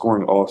low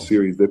scoring all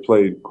series. They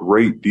played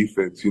great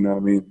defense. You know what I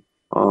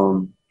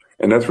mean?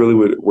 And that's really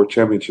where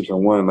championships are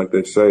won, like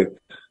they say.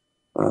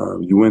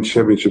 You win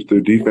championships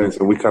through defense,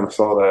 and we kind of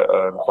saw that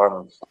in the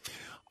finals.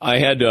 I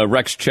had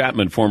Rex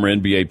Chapman, former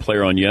NBA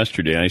player, on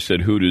yesterday. I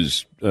said, who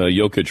does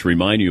Jokic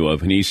remind you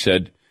of? And he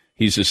said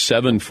he's a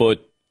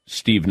 7-foot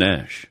Steve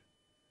Nash.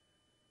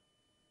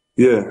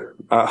 Yeah,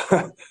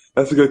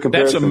 that's a good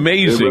comparison. That's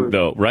amazing,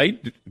 though,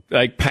 right?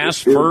 Like pass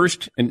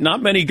first, and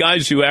not many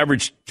guys who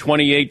average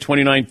 28,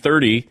 29,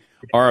 30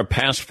 are a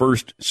pass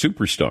first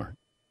superstar.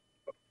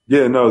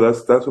 Yeah, no,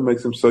 that's what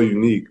makes him so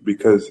unique,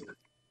 because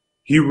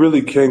he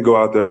really can go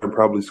out there and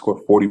probably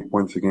score 40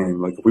 points a game.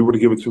 Like, if we were to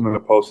give it to him in a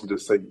post and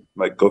just say,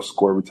 go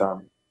score every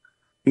time,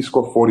 he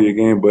scored 40 a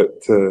game.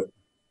 But to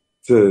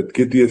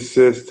get the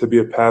assist, to be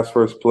a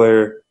pass-first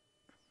player,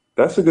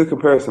 that's a good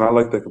comparison. I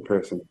like that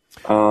comparison.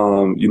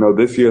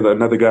 This year,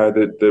 another guy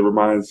that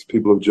reminds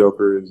people of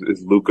Joker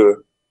is Luka.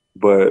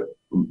 But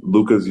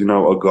Luka's,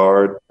 a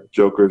guard.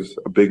 Joker's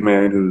a big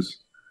man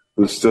who's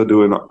still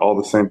doing all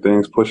the same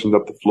things, pushing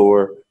up the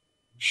floor,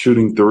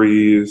 shooting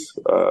threes,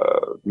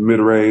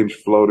 mid-range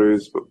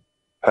floaters, but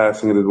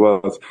passing it as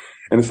well.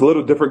 And it's a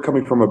little different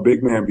coming from a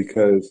big man,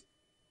 because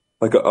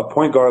a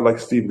point guard like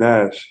Steve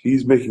Nash,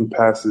 he's making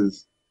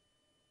passes,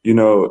 at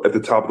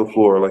the top of the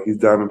floor, like he's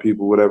diving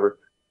people, whatever.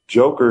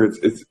 Joker,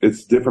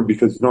 it's different,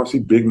 because you don't see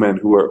big men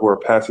who are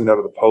passing out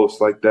of the post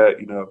like that,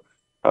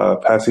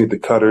 passing it to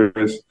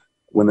cutters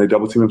when they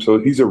double team him. So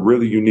he's a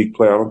really unique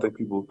player. I don't think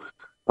people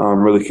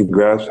really can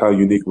grasp how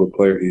unique of a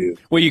player he is.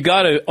 Well, you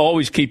got to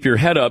always keep your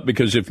head up,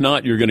 because if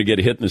not, you're going to get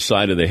hit in the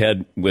side of the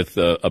head with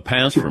a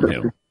pass from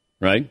him,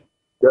 right?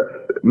 Yeah,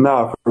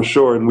 nah, for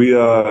sure. And we,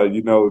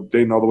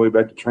 dating all the way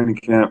back to training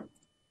camp,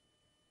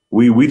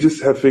 we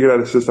just have figured out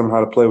a system on how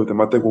to play with him.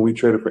 I think when we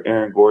traded for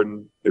Aaron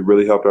Gordon, it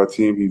really helped our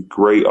team. He's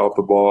great off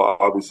the ball,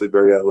 obviously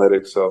very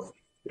athletic, so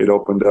it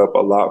opened up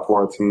a lot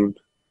for our team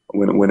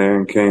when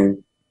Aaron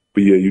came.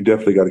 But yeah, you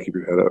definitely got to keep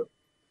your head up.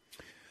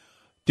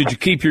 Did you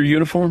keep your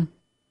uniform?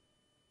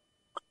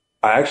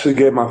 I actually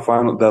gave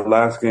that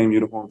last game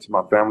uniform to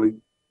my family,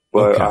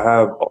 but okay. I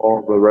have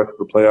all the rest of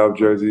the playoff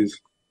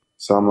jerseys,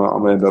 so I'm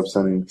gonna end up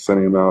sending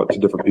them out to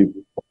different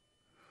people.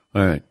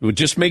 All right. Well,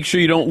 just make sure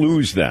you don't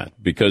lose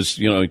that, because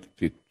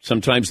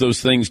sometimes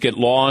those things get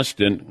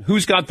lost. And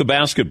who's got the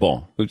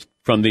basketball? Who's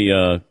from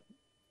the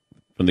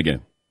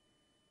game?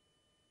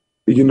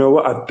 You know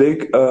what? I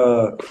think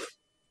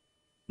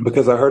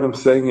because I heard him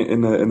saying it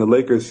in the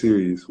Lakers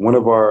series. One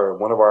of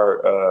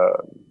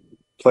our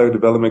player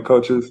development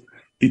coaches.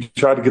 He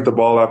tried to get the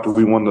ball after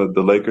we won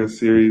the Lakers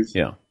series.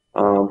 Yeah.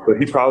 But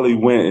he probably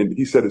went, and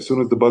he said as soon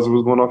as the buzzer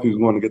was going off, he was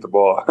going to get the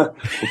ball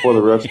before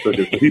the refs took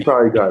it. So he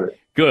probably got it.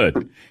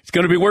 Good. It's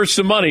going to be worth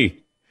some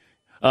money.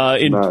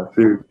 Enjoy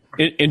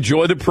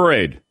the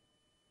parade.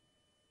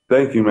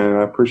 Thank you, man.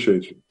 I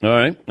appreciate you. All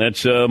right.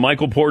 That's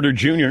Michael Porter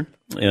Jr.,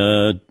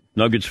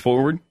 Nuggets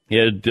forward. He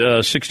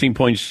had 16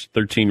 points,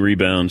 13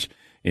 rebounds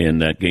in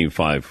that Game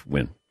 5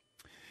 win.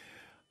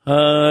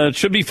 It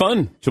should be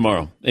fun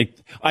tomorrow.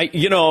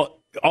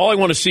 All I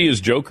want to see is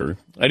Joker.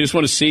 I just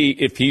want to see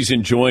if he's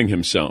enjoying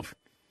himself.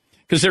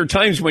 Because there are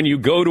times when you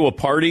go to a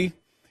party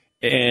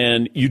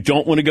and you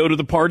don't want to go to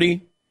the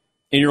party,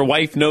 and your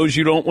wife knows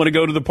you don't want to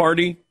go to the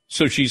party,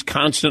 so she's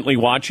constantly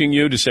watching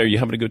you to say, are you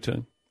having a good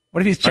time? What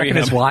if he's checking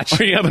his watch?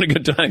 Are you having a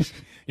good time?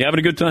 You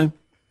having a good time?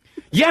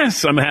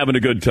 Yes, I'm having a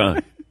good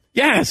time.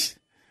 Yes.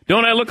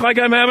 Don't I look like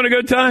I'm having a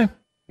good time?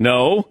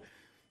 No.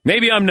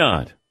 Maybe I'm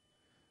not.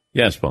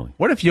 Yes, Paulie.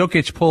 What if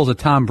Jokic pulls a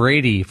Tom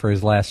Brady for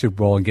his last Super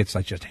Bowl and gets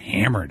just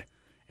hammered,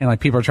 and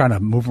people are trying to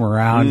move him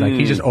around?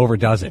 He just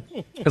overdoes it,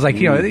 because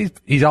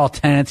he's all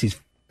tense,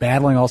 he's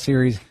battling all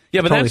series.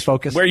 Yeah, but totally that's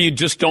focused. Where you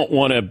just don't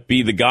want to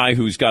be the guy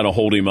who's got to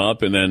hold him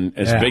up, and then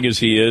as big as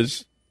he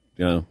is,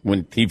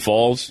 when he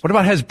falls. What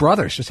about his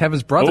brothers? Just have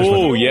his brothers.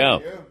 Oh yeah,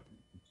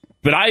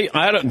 but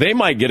I don't. They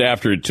might get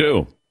after it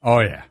too. Oh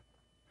yeah.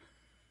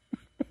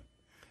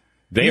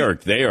 They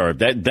are.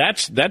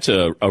 That's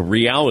a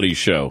reality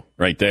show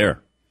right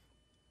there.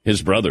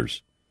 His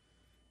brothers.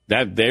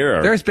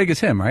 They're as big as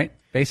him, right?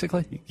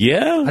 Basically.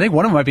 Yeah. I think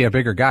one of them might be a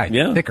bigger guy.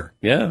 Yeah. Thicker.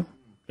 Yeah.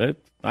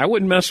 I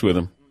wouldn't mess with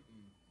him.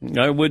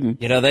 I wouldn't.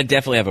 They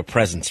definitely have a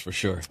presence for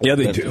sure. Yeah,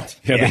 they do.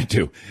 Yeah, they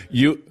do.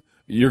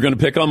 You're going to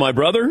pick on my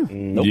brother?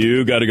 Nope.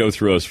 You got to go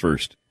through us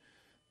first.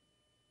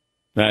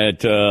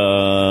 Let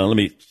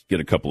me get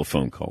a couple of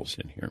phone calls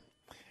in here.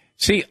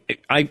 See,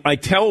 I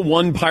tell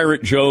one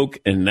pirate joke,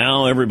 and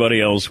now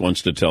everybody else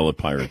wants to tell a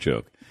pirate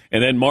joke.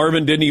 And then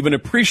Marvin didn't even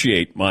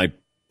appreciate my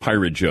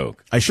pirate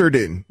joke. I sure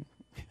didn't.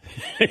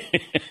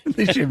 At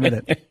least you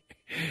admit it.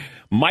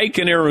 Mike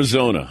in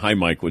Arizona. Hi,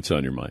 Mike. What's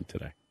on your mind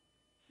today?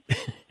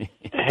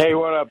 Hey,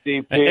 what up,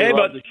 DP? Hey,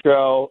 Love the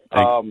show.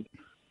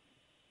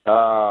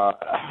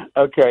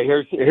 Okay,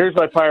 here's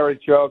my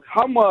pirate joke.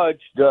 How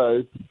much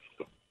does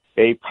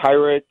a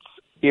Pirates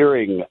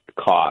earring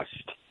cost?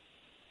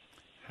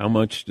 How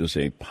much does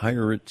a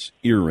Pirates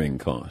earring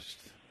cost?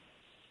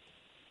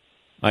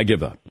 I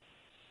give up.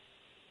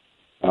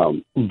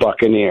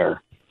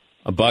 Buccaneer.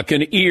 A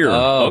Buccaneer.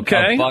 Oh,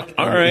 okay. All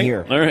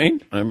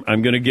right.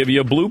 I'm going to give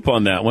you a bloop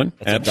on that one.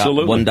 That's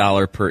Absolutely.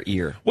 $1 per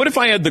ear. What if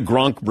I had the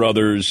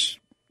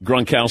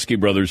Gronkowski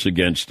brothers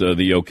against the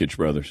Jokic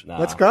brothers? Nah.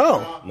 Let's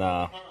go.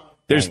 No.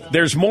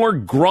 There's more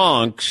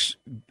Gronks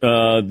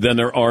than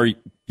there are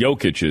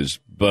Jokic's,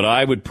 but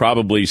I would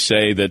probably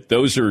say that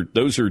those are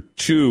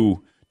 2-1.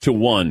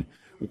 One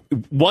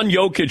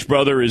Jokic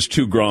brother is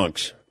 2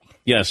 Gronks.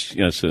 Yes,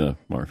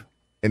 Marv.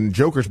 And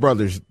Joker's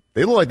brothers,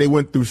 they look like they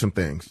went through some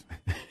things.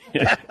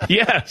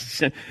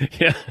 Yes.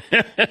 Yeah.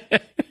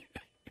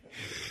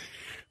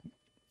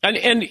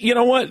 And you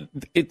know what?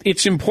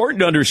 It's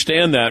important to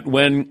understand that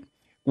when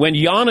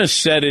Giannis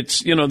said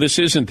this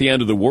isn't the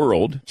end of the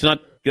world, it's not,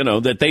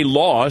 that they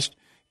lost,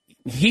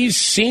 he's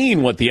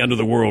seen what the end of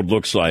the world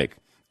looks like.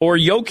 Or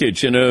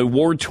Jokic in a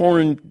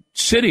war-torn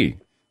city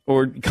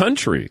or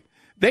country.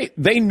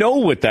 They know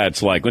what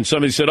that's like. When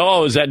somebody said,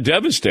 "Oh, is that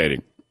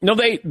devastating?" No,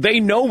 they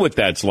know what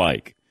that's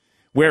like.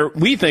 Where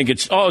we think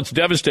it's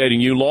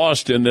devastating, you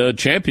lost in the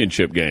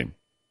championship game.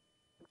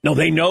 No,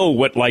 they know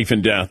what life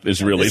and death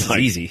is really this like.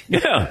 Is easy.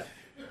 Yeah.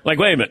 Like,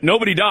 wait a minute,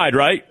 nobody died,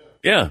 right?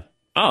 Yeah.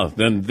 Oh,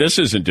 then this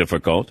isn't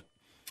difficult.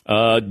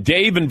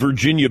 Dave in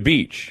Virginia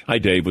Beach. Hi,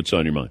 Dave. What's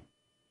on your mind?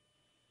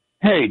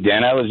 Hey,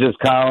 Dan, I was just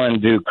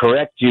calling to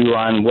correct you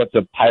on what's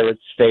a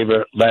Pirate's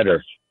favorite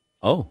letter.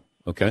 Oh,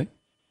 okay.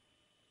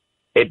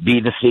 It'd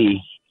be the C.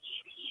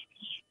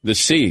 The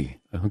C.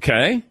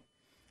 Okay.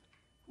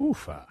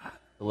 Oof.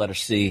 The letter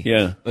C.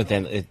 Yeah. But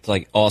then it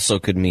also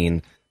could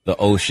mean the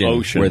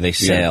ocean. Where they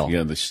sail.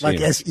 Yeah, the sea. Like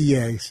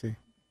SEAC.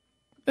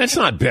 That's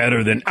not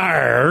better than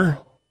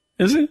R,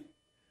 is it?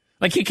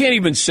 Like you can't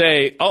even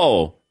say,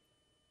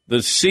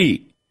 the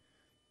sea.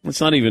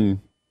 It's not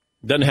even,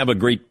 doesn't have a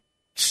great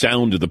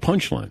sound to the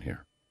punchline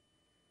here.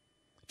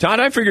 Todd,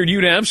 I figured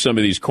you'd have some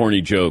of these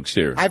corny jokes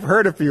here. I've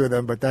heard a few of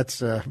them, but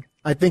that's,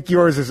 I think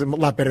yours is a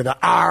lot better than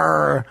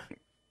R,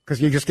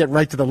 because you just get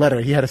right to the letter.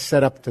 He had to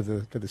set up to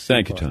the C.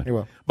 Thank you,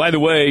 Todd. By the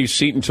way,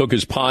 Seton took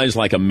his pies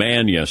like a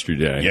man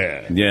yesterday.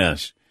 Yeah.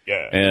 Yes.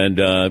 Yeah.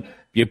 And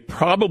you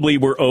probably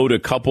were owed a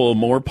couple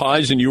more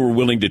pies, and you were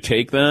willing to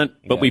take that.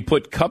 But we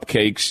put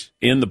cupcakes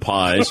in the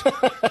pies,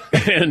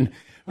 and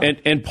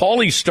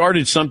Paulie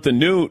started something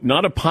new,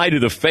 not a pie to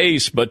the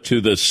face, but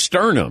to the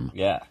sternum.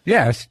 Yeah.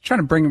 Yeah, I was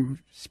trying to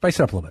spice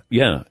it up a little bit.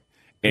 Yeah.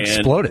 And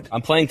exploded.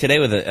 I'm playing today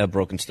with a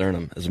broken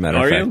sternum, as a matter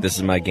of fact. You? This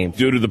is my game.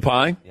 Due to the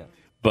pie? Yeah.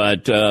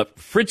 But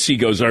Fritzy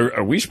goes,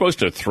 are we supposed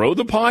to throw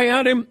the pie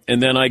at him?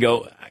 And then I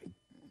go,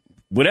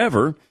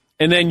 whatever.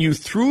 And then you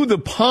threw the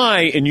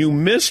pie and you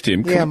missed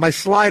him. Yeah, my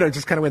slider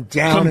just kind of went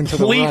down into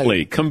the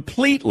right.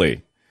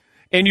 Completely.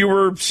 And you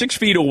were 6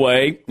 feet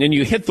away, and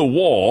you hit the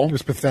wall. It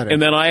was pathetic.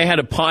 And then I had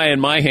a pie in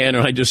my hand,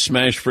 and I just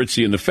smashed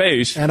Fritzy in the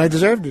face. And I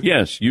deserved it.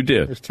 Yes, you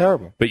did. It was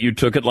terrible. But you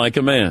took it like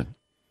a man.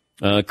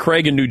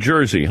 Craig in New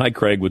Jersey. Hi,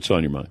 Craig. What's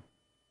on your mind?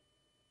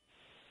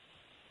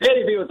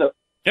 Hey, D, what's up?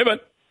 Hey, bud.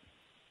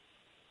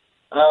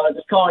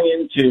 Just calling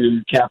in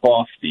to cap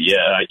off the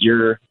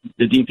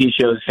DP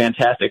show's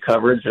fantastic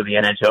coverage of the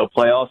NHL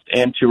playoffs,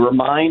 and to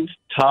remind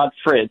Todd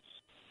Fritz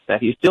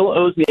that he still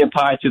owes me a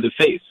pie to the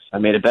face. I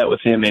made a bet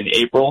with him in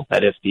April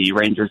that if the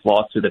Rangers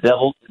lost to the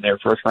Devils in their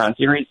first-round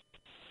series,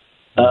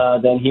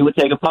 then he would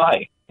take a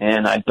pie.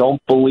 And I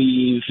don't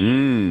believe,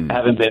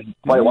 haven't been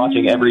quite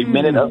watching every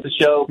minute of the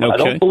show, but I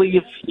don't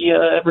believe he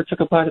ever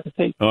took a pie to the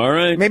face. All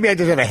right. Maybe I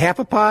deserve a half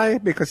a pie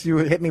because you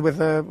hit me with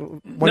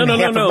one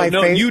half of my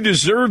No, face. you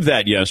deserved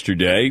that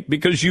yesterday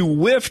because you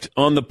whiffed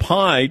on the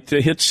pie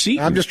to hit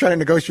Seton. I'm just trying to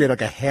negotiate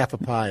like a half a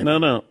pie.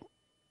 No.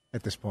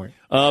 At this point.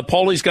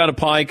 Paulie's got a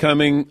pie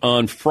coming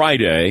on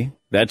Friday.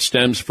 That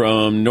stems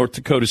from North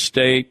Dakota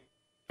State.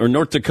 Or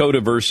North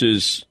Dakota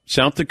versus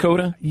South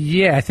Dakota?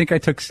 Yeah, I think I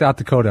took South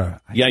Dakota.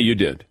 Yeah, you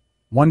did.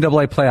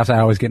 1AA playoffs,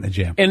 I always get in a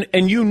jam.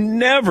 And you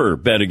never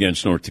bet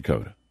against North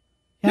Dakota.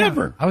 Yeah,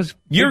 never. I was.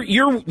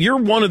 You're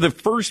one of the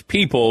first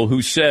people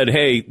who said,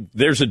 "Hey,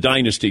 there's a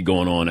dynasty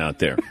going on out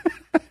there."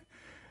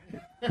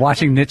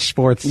 Watching niche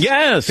sports.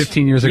 Yes.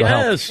 15 years ago.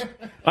 Yes. Helped.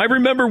 I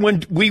remember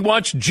when we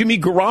watched Jimmy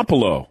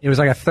Garoppolo. It was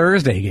like a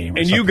Thursday game.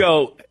 And you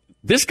go,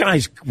 "This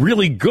guy's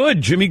really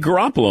good, Jimmy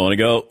Garoppolo." And I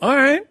go, "All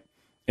right."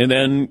 And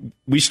then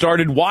we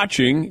started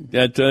watching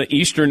at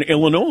Eastern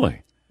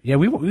Illinois. Yeah,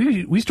 we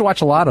used to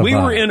watch a lot of. We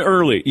were in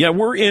early. Yeah,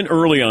 we're in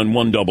early on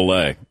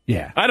 1AA.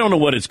 Yeah, I don't know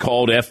what it's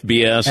called.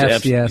 FBS.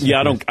 FCS. Yeah,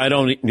 I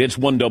don't. It's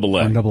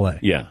 1AA. 1AA.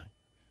 Yeah,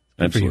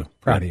 absolutely. For you.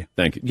 Proud of you.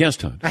 Thank you. Yes,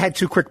 Todd. I had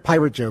two quick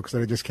pirate jokes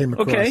that I just came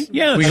across. Okay.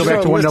 Yeah. We go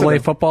back to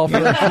 1AA football.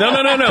 No.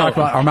 Talk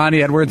about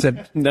Armani Edwards.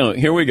 No.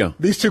 Here we go.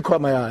 These two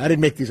caught my eye. I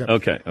didn't make these up.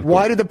 Okay.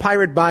 Why did the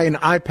pirate buy an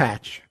eye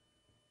patch?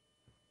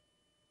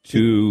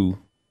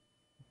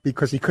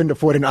 Because he couldn't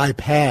afford an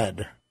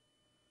iPad.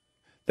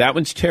 That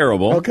one's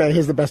terrible. Okay,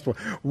 here's the best one.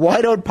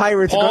 Why don't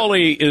pirates...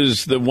 Paulie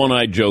is the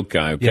one-eyed joke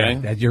guy, okay?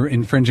 Yeah, you're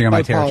infringing on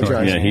my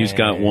territory. Yeah, he's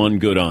got one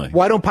good eye.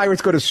 Why don't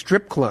pirates go to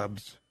strip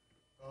clubs?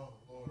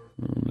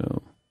 Oh,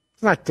 no.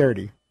 It's not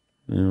dirty.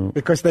 No.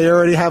 Because they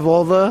already have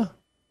all the...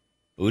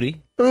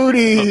 Booty?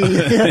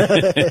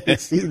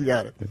 See, you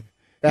got it.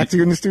 That's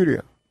you in the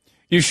studio.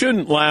 You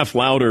shouldn't laugh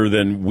louder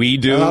than we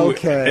do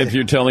if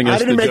you're telling us I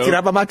didn't the make joke. it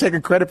up. I'm not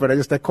taking credit for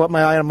it. That caught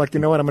my eye. I'm like, you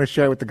know what? I'm going to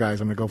share it with the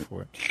guys. I'm going to go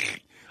for it.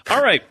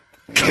 All right.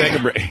 Take a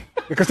break.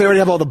 Because they already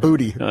have all the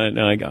booty.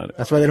 I got it.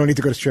 That's why they don't need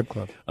to go to strip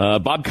club.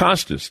 Bob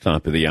Costas,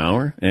 top of the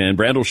hour, and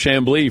Brandel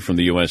Chambly from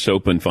the U.S.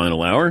 Open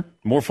final hour.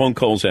 More phone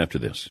calls after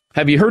this.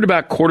 Have you heard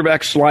about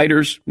quarterback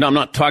sliders? No, I'm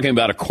not talking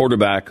about a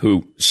quarterback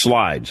who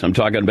slides. I'm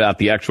talking about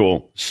the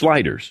actual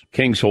sliders.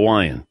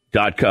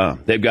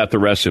 KingsHawaiian.com. They've got the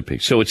recipe.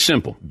 So it's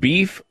simple.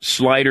 Beef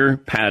slider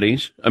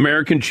patties,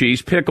 American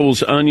cheese,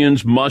 pickles,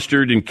 onions,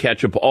 mustard, and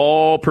ketchup,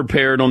 all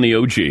prepared on the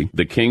OG,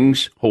 the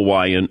King's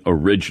Hawaiian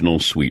Original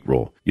Sweet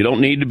Roll. You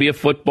don't need to be a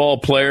football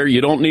player. You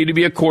don't need to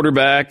be a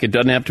quarterback. It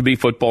doesn't have to be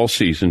football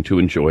season to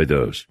enjoy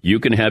those. You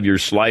can have your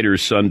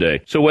sliders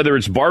Sunday. So whether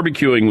it's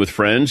barbecuing with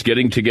friends,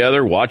 getting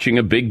together, watching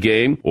a big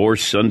game, or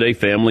Sunday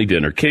family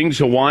dinner, King's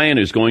Hawaiian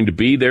is going to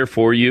be there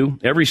for you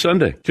every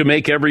Sunday to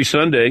make every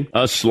Sunday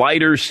a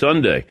slider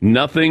Sunday.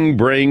 Nothing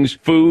brings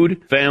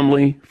food,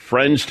 family,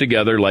 friends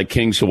together like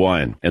King's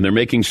Hawaiian. And they're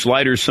making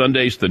Slider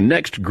Sundays the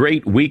next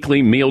great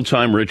weekly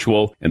mealtime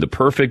ritual and the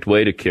perfect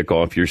way to kick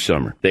off your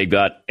summer. They've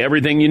got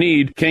everything you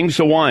need. King's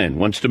Hawaiian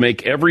wants to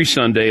make every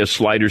Sunday a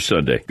Slider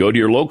Sunday. Go to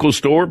your local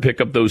store,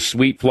 pick up those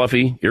sweet,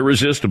 fluffy,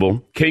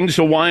 irresistible King's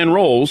Hawaiian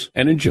rolls,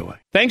 and enjoy.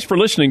 Thanks for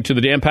listening to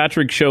the Dan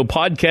Patrick Show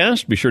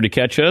podcast. Be sure to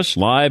catch us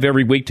live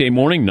every weekday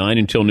morning, 9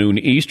 until noon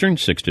Eastern,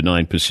 6 to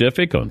 9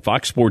 Pacific on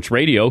Fox Sports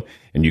Radio.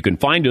 And you can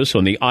find us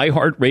on the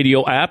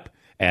iHeartRadio app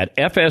at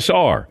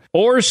FSR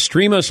or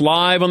stream us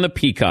live on the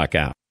Peacock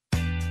app.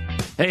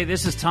 Hey,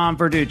 this is Tom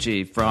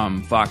Verducci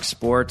from Fox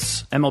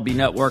Sports, MLB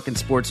Network, and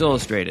Sports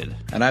Illustrated.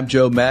 And I'm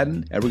Joe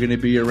Madden, and we're going to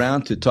be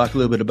around to talk a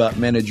little bit about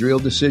managerial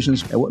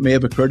decisions and what may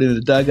have occurred in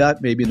the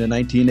dugout maybe in the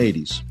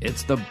 1980s.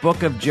 It's the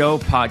Book of Joe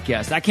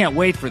podcast. I can't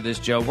wait for this,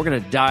 Joe. We're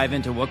going to dive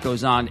into what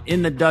goes on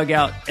in the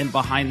dugout and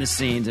behind the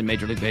scenes in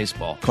Major League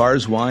Baseball.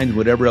 Cars, wine,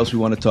 whatever else we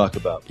want to talk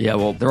about. Yeah,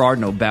 well, there are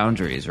no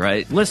boundaries,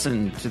 right?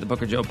 Listen to the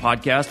Book of Joe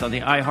podcast on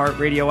the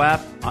iHeartRadio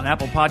app, on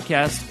Apple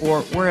Podcasts,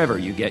 or wherever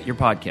you get your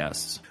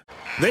podcasts.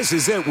 This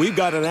is it. We've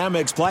got an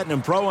Amex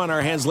Platinum Pro on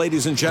our hands,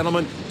 ladies and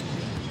gentlemen.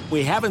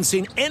 We haven't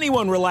seen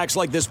anyone relax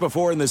like this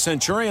before in the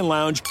Centurion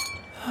Lounge.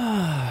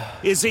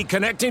 Is he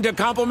connecting to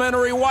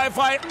complimentary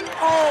Wi-Fi?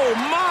 Oh,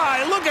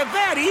 my. Look at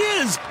that. He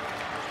is.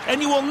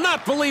 And you will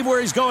not believe where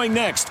he's going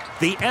next.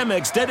 The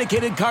Amex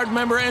dedicated card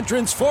member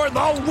entrance for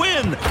the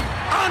win.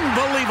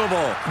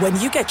 Unbelievable. When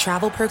you get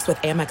travel perks with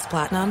Amex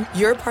Platinum,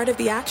 you're part of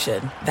the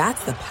action.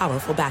 That's the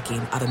powerful backing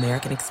of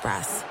American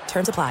Express.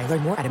 Terms apply.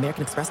 Learn more at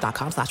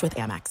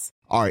americanexpress.com/withAmex.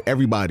 All right,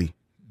 everybody,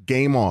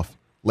 game off.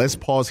 Let's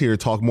pause here to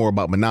talk more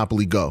about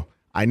Monopoly Go.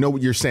 I know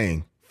what you're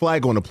saying.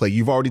 Flag on the play.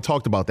 You've already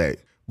talked about that.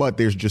 But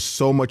there's just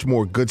so much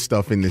more good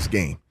stuff in this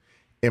game.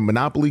 In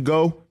Monopoly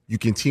Go, you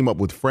can team up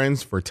with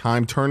friends for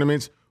time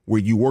tournaments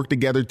where you work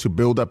together to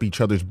build up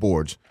each other's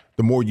boards.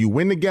 The more you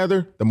win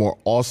together, the more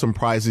awesome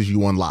prizes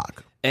you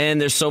unlock.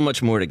 And there's so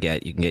much more to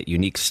get. You can get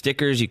unique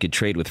stickers. You could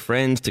trade with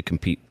friends to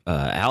compete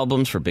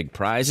albums for big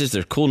prizes.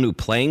 There's cool new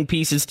playing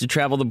pieces to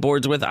travel the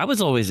boards with. I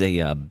was always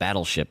a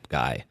Battleship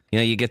guy. You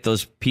know, you get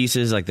those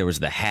pieces, like there was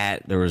the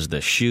hat, there was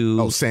the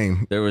shoe. Oh,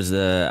 same. I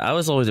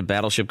was always a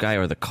Battleship guy,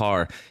 or the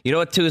car. You know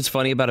what, too, is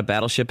funny about a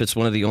Battleship? It's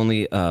one of the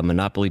only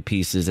Monopoly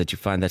pieces that you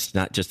find that's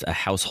not just a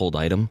household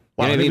item.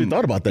 Wow, You know I what never even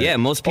thought about that. Yeah,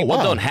 most people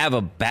wow. don't have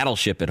a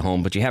Battleship at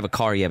home, but you have a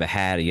car, you have a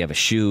hat, you have a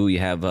shoe, you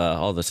have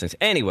all those things.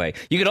 Anyway,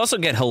 you could also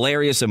get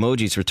hilarious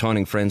emojis for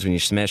taunting friends when you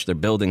smash their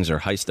buildings or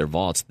heist their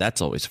vaults.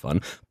 That's always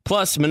fun.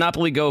 Plus,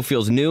 Monopoly Go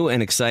feels new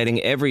and exciting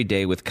every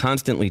day with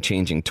constantly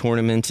changing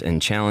tournaments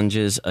and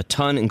challenges. A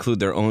ton include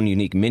their own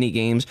unique mini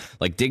games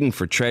like digging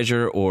for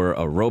treasure or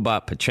a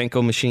robot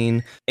Pachinko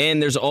machine.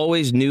 And there's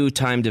always new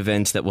timed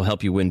events that will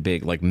help you win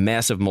big, like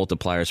massive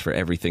multipliers for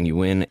everything you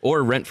win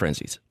or rent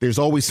frenzies. There's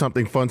always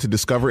something fun to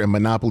discover in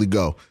Monopoly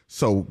Go.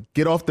 So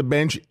get off the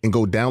bench and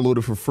go download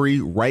it for free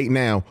right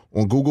now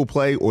on Google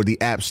Play or the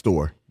App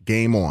Store.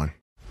 Game on.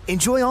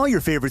 Enjoy all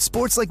your favorite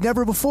sports like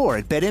never before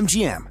at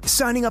BetMGM.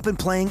 Signing up and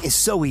playing is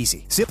so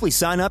easy. Simply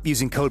sign up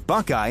using code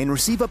Buckeye and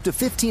receive up to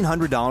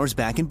 $1,500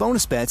 back in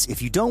bonus bets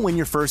if you don't win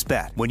your first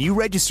bet. When you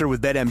register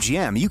with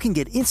BetMGM, you can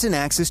get instant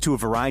access to a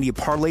variety of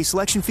parlay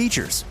selection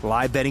features,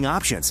 live betting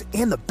options,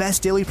 and the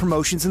best daily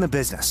promotions in the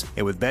business.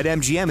 And with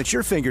BetMGM at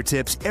your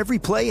fingertips, every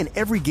play and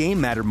every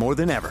game matter more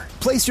than ever.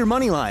 Place your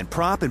moneyline,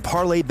 prop, and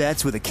parlay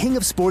bets with the king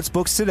of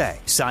sportsbooks today.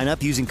 Sign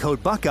up using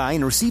code Buckeye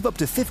and receive up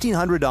to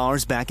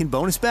 $1,500 back in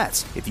bonus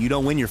bets if you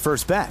don't win your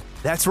first bet.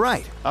 That's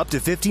right, up to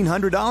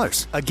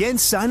 $1,500. Again,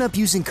 sign up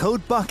using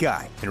code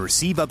Buckeye and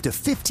receive up to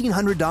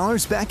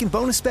 $1,500 back in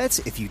bonus bets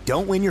if you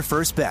don't win your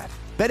first bet.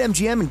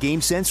 BetMGM and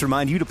GameSense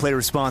remind you to play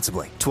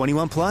responsibly.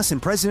 21 plus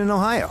and present in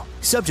Ohio.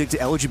 Subject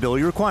to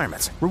eligibility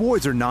requirements.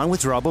 Rewards are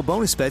non-withdrawable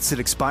bonus bets that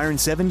expire in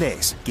 7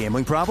 days.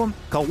 Gambling problem?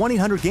 Call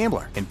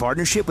 1-800-GAMBLER in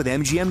partnership with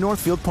MGM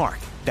Northfield Park.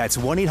 That's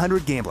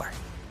 1-800-GAMBLER.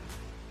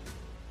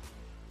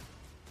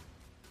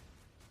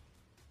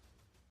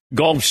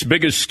 Golf's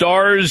biggest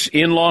stars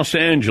in Los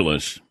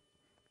Angeles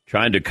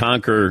trying to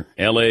conquer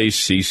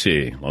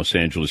LACC, Los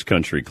Angeles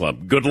Country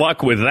Club. Good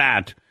luck with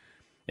that.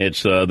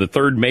 It's the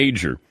third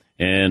major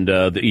and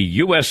the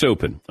U.S.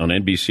 Open on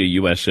NBC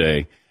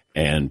USA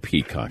and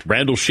Peacock.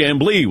 Randall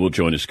Chambly will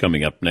join us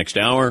coming up next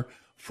hour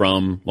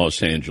from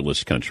Los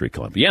Angeles Country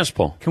Club. Yes,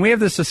 Paul. Can we have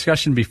this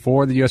discussion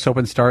before the U.S.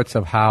 Open starts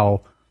of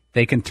how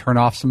they can turn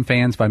off some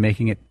fans by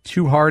making it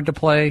too hard to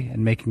play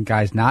and making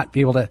guys not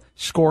be able to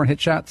score and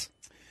hit shots?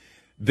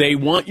 They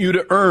want you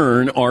to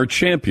earn our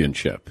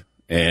championship.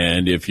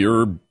 And if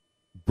you're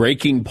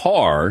breaking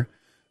par,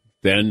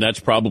 then that's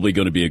probably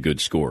going to be a good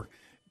score.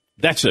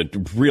 That's a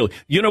real,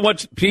 you know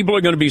what? People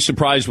are going to be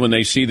surprised when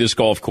they see this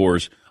golf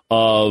course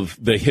of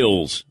the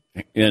hills.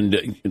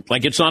 And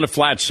like, it's not a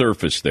flat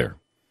surface there.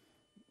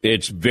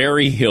 It's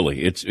very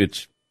hilly.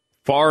 It's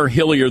far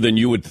hillier than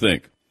you would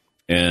think.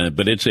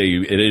 But it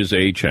is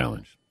a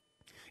challenge.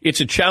 It's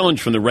a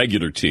challenge from the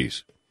regular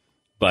tees.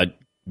 But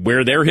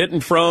where they're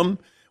hitting from,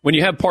 when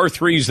you have par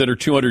threes that are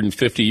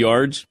 250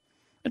 yards,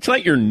 it's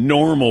like your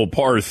normal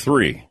par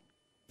three.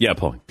 Yeah,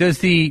 Paul. Does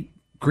the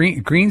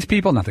greens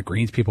people, not the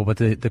greens people, but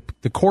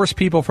the course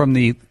people from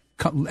the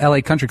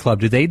LA Country Club,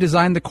 do they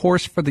design the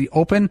course for the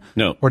Open?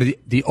 No. Or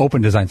the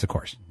Open designs the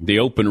course? The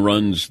Open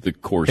runs the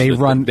course.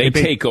 They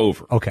take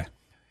over. Okay.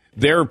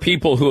 There are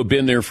people who have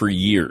been there for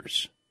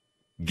years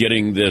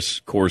getting this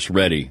course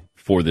ready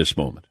for this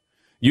moment.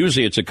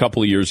 Usually it's a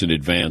couple of years in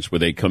advance where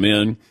they come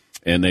in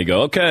and they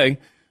go, okay,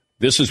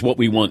 this is what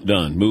we want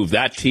done. Move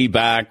that tee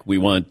back. We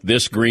want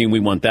this green. We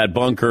want that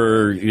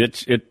bunker.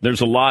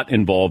 There's a lot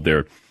involved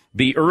there.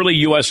 The early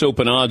U.S.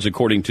 Open odds,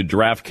 according to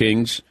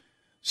DraftKings,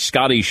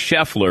 Scotty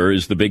Scheffler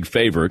is the big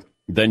favorite.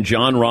 Then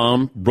Jon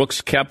Rahm,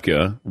 Brooks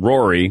Koepka,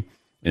 Rory,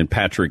 and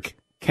Patrick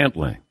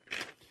Cantlay.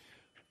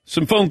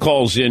 Some phone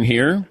calls in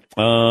here.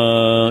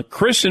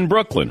 Chris in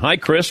Brooklyn. Hi,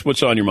 Chris.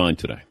 What's on your mind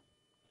today?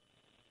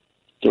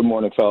 Good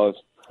morning, fellas.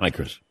 Hi,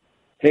 Chris.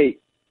 Hey,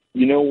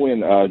 you know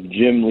when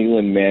Jim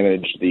Leland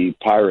managed the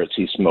Pirates,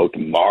 he smoked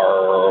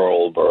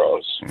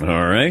Marlboros.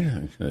 All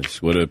right.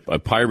 That's what a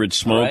pirate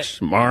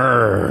smokes. Right.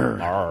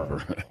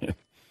 Marr.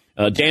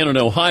 Dan in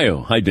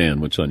Ohio. Hi,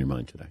 Dan. What's on your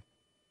mind today?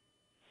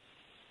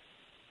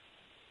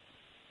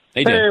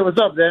 Hey, Dan. Hey, what's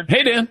up, Dan?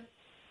 Hey, Dan.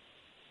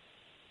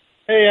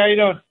 Hey, how you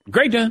doing?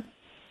 Great, Dan.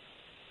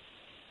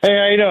 Hey,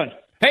 how you doing?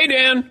 Hey,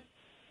 Dan.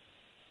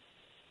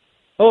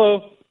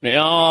 Hello.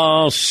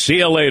 I'll see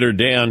you later,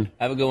 Dan.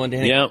 Have a good one,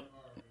 Dan.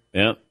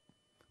 Yeah.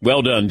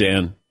 Well done,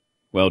 Dan.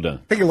 Well done.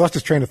 I think he lost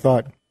his train of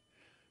thought.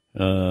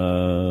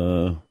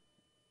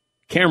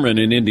 Cameron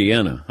in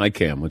Indiana. Hi,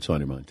 Cam. What's on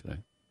your mind today?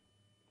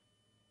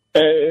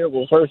 Hey,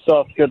 well, first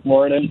off, good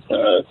morning.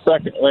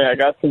 Secondly, I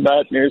got some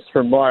bad news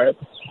for Marv.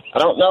 I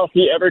don't know if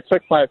he ever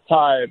took my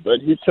pie, but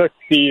he took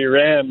the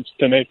Rams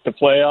to make the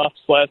playoffs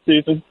last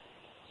season,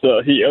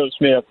 so he owes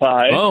me a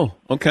pie. Oh,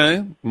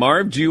 okay.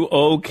 Marv, do you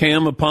owe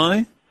Cam a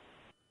pie?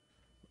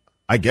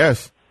 I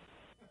guess.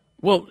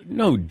 Well,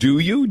 no, do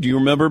you? Do you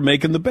remember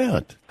making the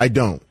bet? I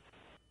don't.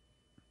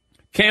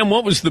 Cam,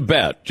 what was the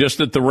bet? Just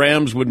that the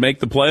Rams would make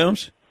the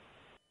playoffs?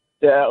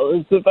 Yeah, it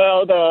was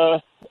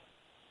about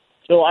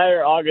July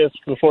or August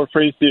before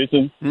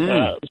preseason.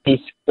 He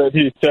said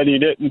he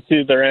didn't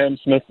see the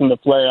Rams missing the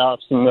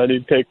playoffs and that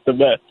he'd take the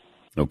bet.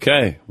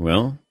 Okay,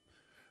 well,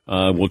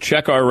 we'll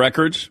check our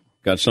records.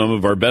 Got some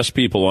of our best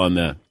people on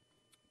that.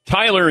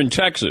 Tyler in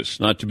Texas,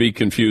 not to be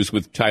confused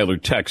with Tyler,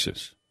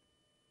 Texas.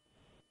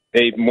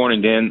 Hey,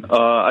 morning, Dan.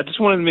 I just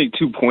wanted to make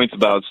 2 points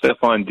about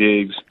Stephon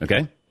Diggs.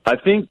 Okay. I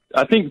think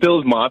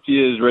Bills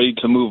Mafia is ready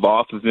to move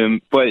off of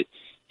him, but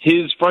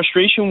his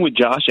frustration with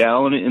Josh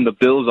Allen and the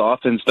Bills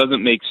offense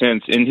doesn't make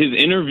sense. In his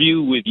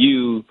interview with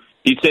you,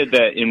 he said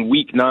that in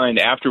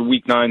after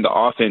week 9, the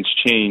offense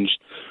changed.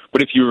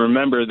 But if you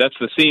remember, that's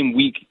the same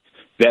week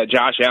that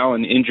Josh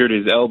Allen injured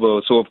his elbow.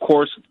 So, of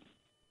course,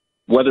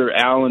 whether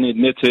Allen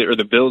admits it or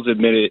the Bills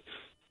admit it,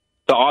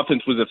 the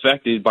offense was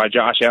affected by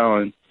Josh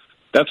Allen.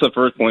 That's the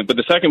first point. But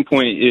the second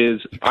point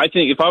is, I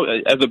think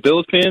as a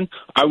Bills fan,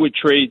 I would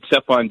trade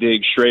Stephon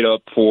Diggs straight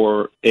up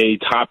for a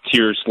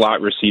top-tier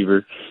slot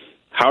receiver.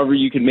 However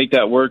you can make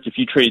that work if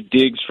you trade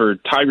Diggs for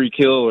Tyreek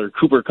Hill or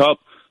Cooper Kupp,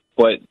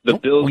 but the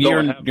Bills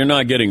you're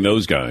not getting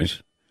those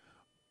guys.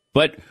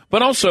 But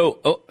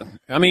also,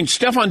 I mean,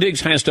 Stephon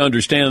Diggs has to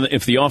understand that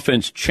if the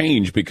offense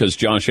changed because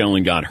Josh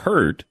Allen got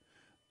hurt,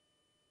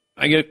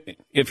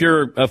 if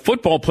you're a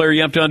football player,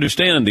 you have to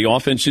understand the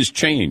offense has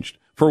changed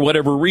for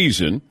whatever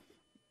reason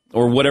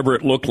or whatever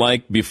it looked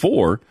like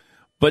before.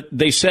 But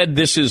they said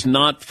this is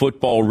not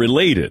football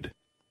related.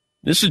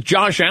 This is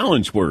Josh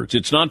Allen's words.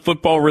 It's not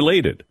football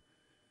related.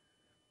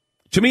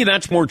 To me,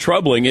 that's more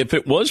troubling if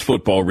it was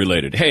football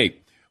related. Hey,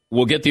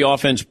 we'll get the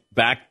offense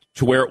back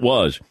to where it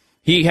was.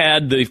 He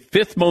had the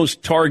 5th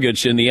most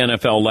targets in the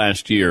NFL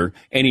last year,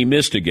 and he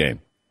missed a game.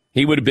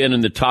 He would have been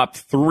in the top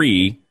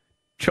 3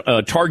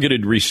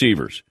 targeted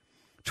receivers.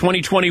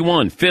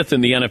 2021, 5th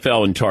in the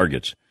NFL in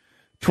targets.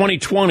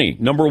 2020,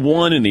 number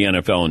 1 in the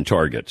NFL in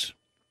targets.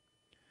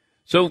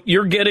 So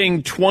you're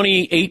getting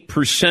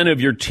 28%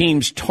 of your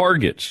team's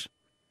targets.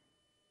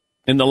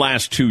 in the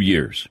last 2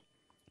 years.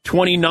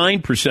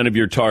 29% of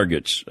your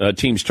targets,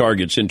 team's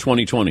targets in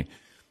 2020.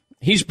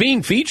 He's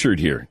being featured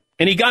here,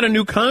 and he got a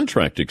new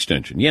contract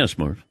extension. Yes,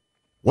 Marv.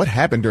 What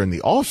happened during the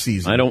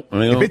offseason? I don't.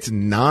 If it's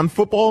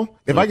non-football,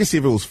 if I could see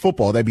if it was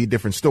football, that'd be a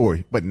different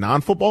story. But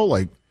non-football,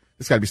 like,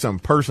 it's got to be something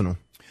personal.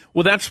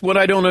 Well, that's what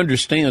I don't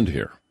understand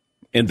here.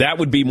 And that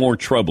would be more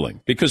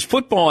troubling, because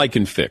football I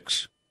can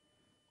fix.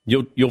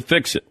 You'll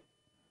fix it.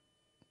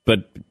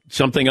 But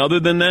something other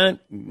than that,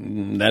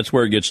 that's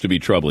where it gets to be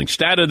troubling.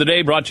 Stat of the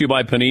day brought to you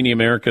by Panini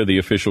America, the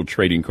official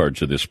trading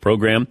cards of this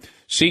program.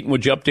 Seton,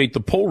 would you update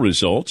the poll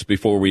results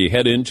before we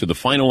head into the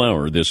final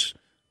hour of this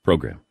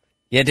program?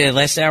 Yeah, Dan,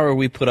 last hour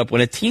we put up,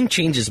 when a team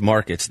changes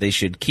markets, they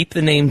should keep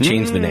the name,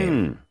 change the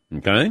name.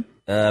 Okay.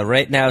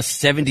 Right now,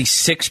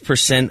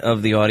 76%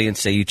 of the audience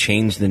say you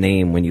change the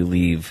name when you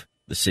leave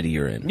the city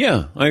you're in.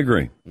 Yeah, I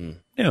agree.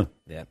 Yeah.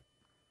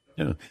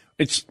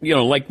 It's,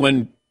 like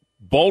when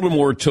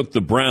Baltimore took the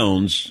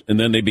Browns and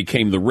then they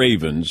became the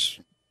Ravens.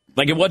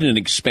 Like, it wasn't an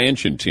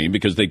expansion team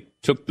because they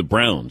took the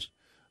Browns.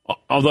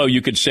 Although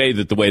you could say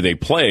that the way they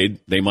played,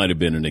 they might have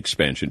been an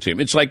expansion team.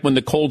 It's like when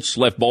the Colts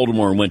left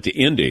Baltimore and went to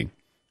Indy,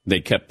 they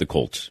kept the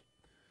Colts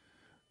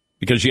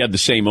because you had the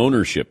same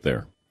ownership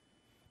there.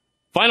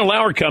 Final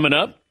hour coming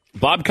up.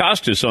 Bob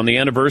Costas on the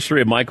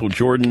anniversary of Michael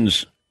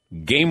Jordan's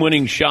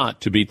game-winning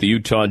shot to beat the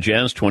Utah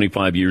Jazz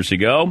 25 years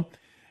ago.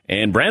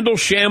 And Brandel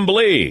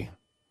Chambly,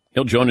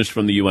 he'll join us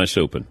from the U.S.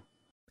 Open.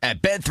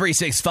 At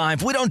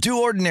Bet365, we don't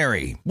do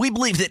ordinary. We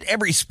believe that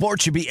every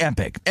sport should be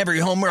epic. Every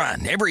home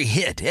run, every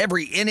hit,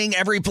 every inning,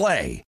 every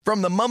play.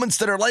 From the moments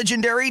that are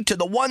legendary to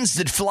the ones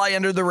that fly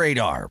under the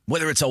radar.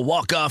 Whether it's a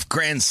walk-off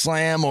grand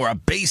slam or a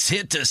base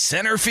hit to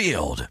center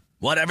field.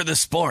 Whatever the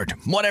sport,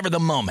 whatever the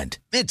moment,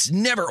 it's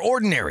never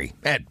ordinary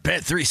at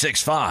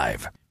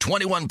Bet365.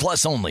 21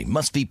 plus only.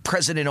 Must be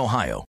present in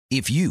Ohio.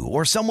 If you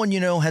or someone you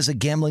know has a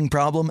gambling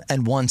problem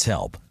and wants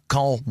help,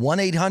 call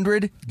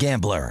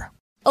 1-800-GAMBLER.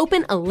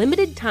 Open a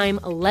limited-time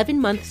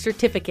 11-month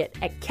certificate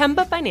at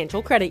Kemba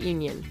Financial Credit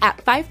Union. At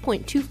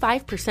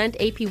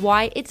 5.25%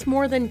 APY, it's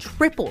more than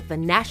triple the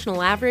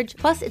national average,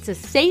 plus it's a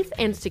safe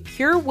and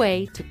secure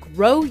way to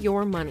grow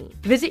your money.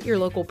 Visit your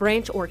local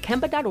branch or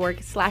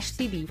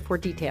kemba.org/CD for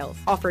details.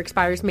 Offer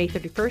expires May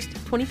 31st,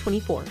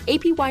 2024.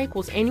 APY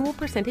equals annual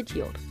percentage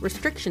yield.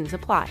 Restrictions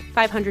apply.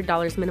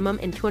 $500 minimum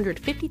and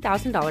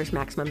 $250,000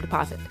 maximum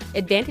deposit.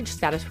 Advantage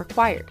status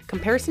required.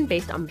 Comparison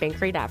based on bank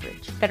rate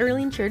average.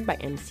 Federally insured by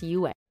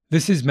NCUA.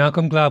 This is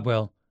Malcolm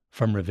Gladwell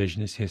from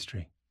Revisionist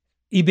History.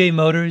 eBay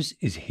Motors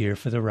is here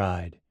for the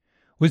ride.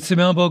 With some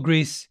elbow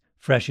grease,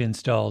 fresh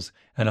installs,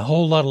 and a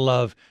whole lot of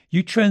love,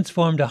 you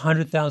transformed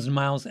 100,000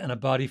 miles and a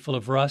body full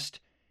of rust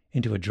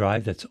into a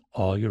drive that's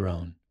all your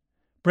own.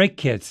 Brake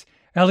kits,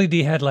 LED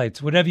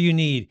headlights, whatever you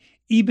need,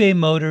 eBay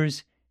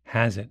Motors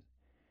has it.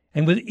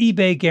 And with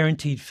eBay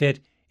Guaranteed Fit,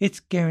 it's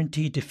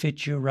guaranteed to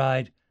fit your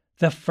ride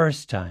the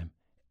first time,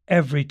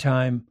 every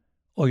time,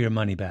 or your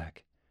money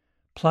back.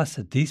 Plus,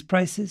 at these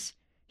prices,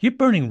 you're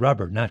burning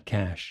rubber, not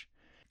cash.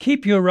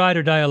 Keep your ride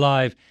or die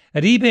alive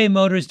at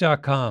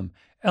ebaymotors.com.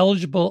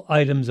 Eligible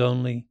items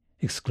only.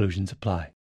 Exclusions apply.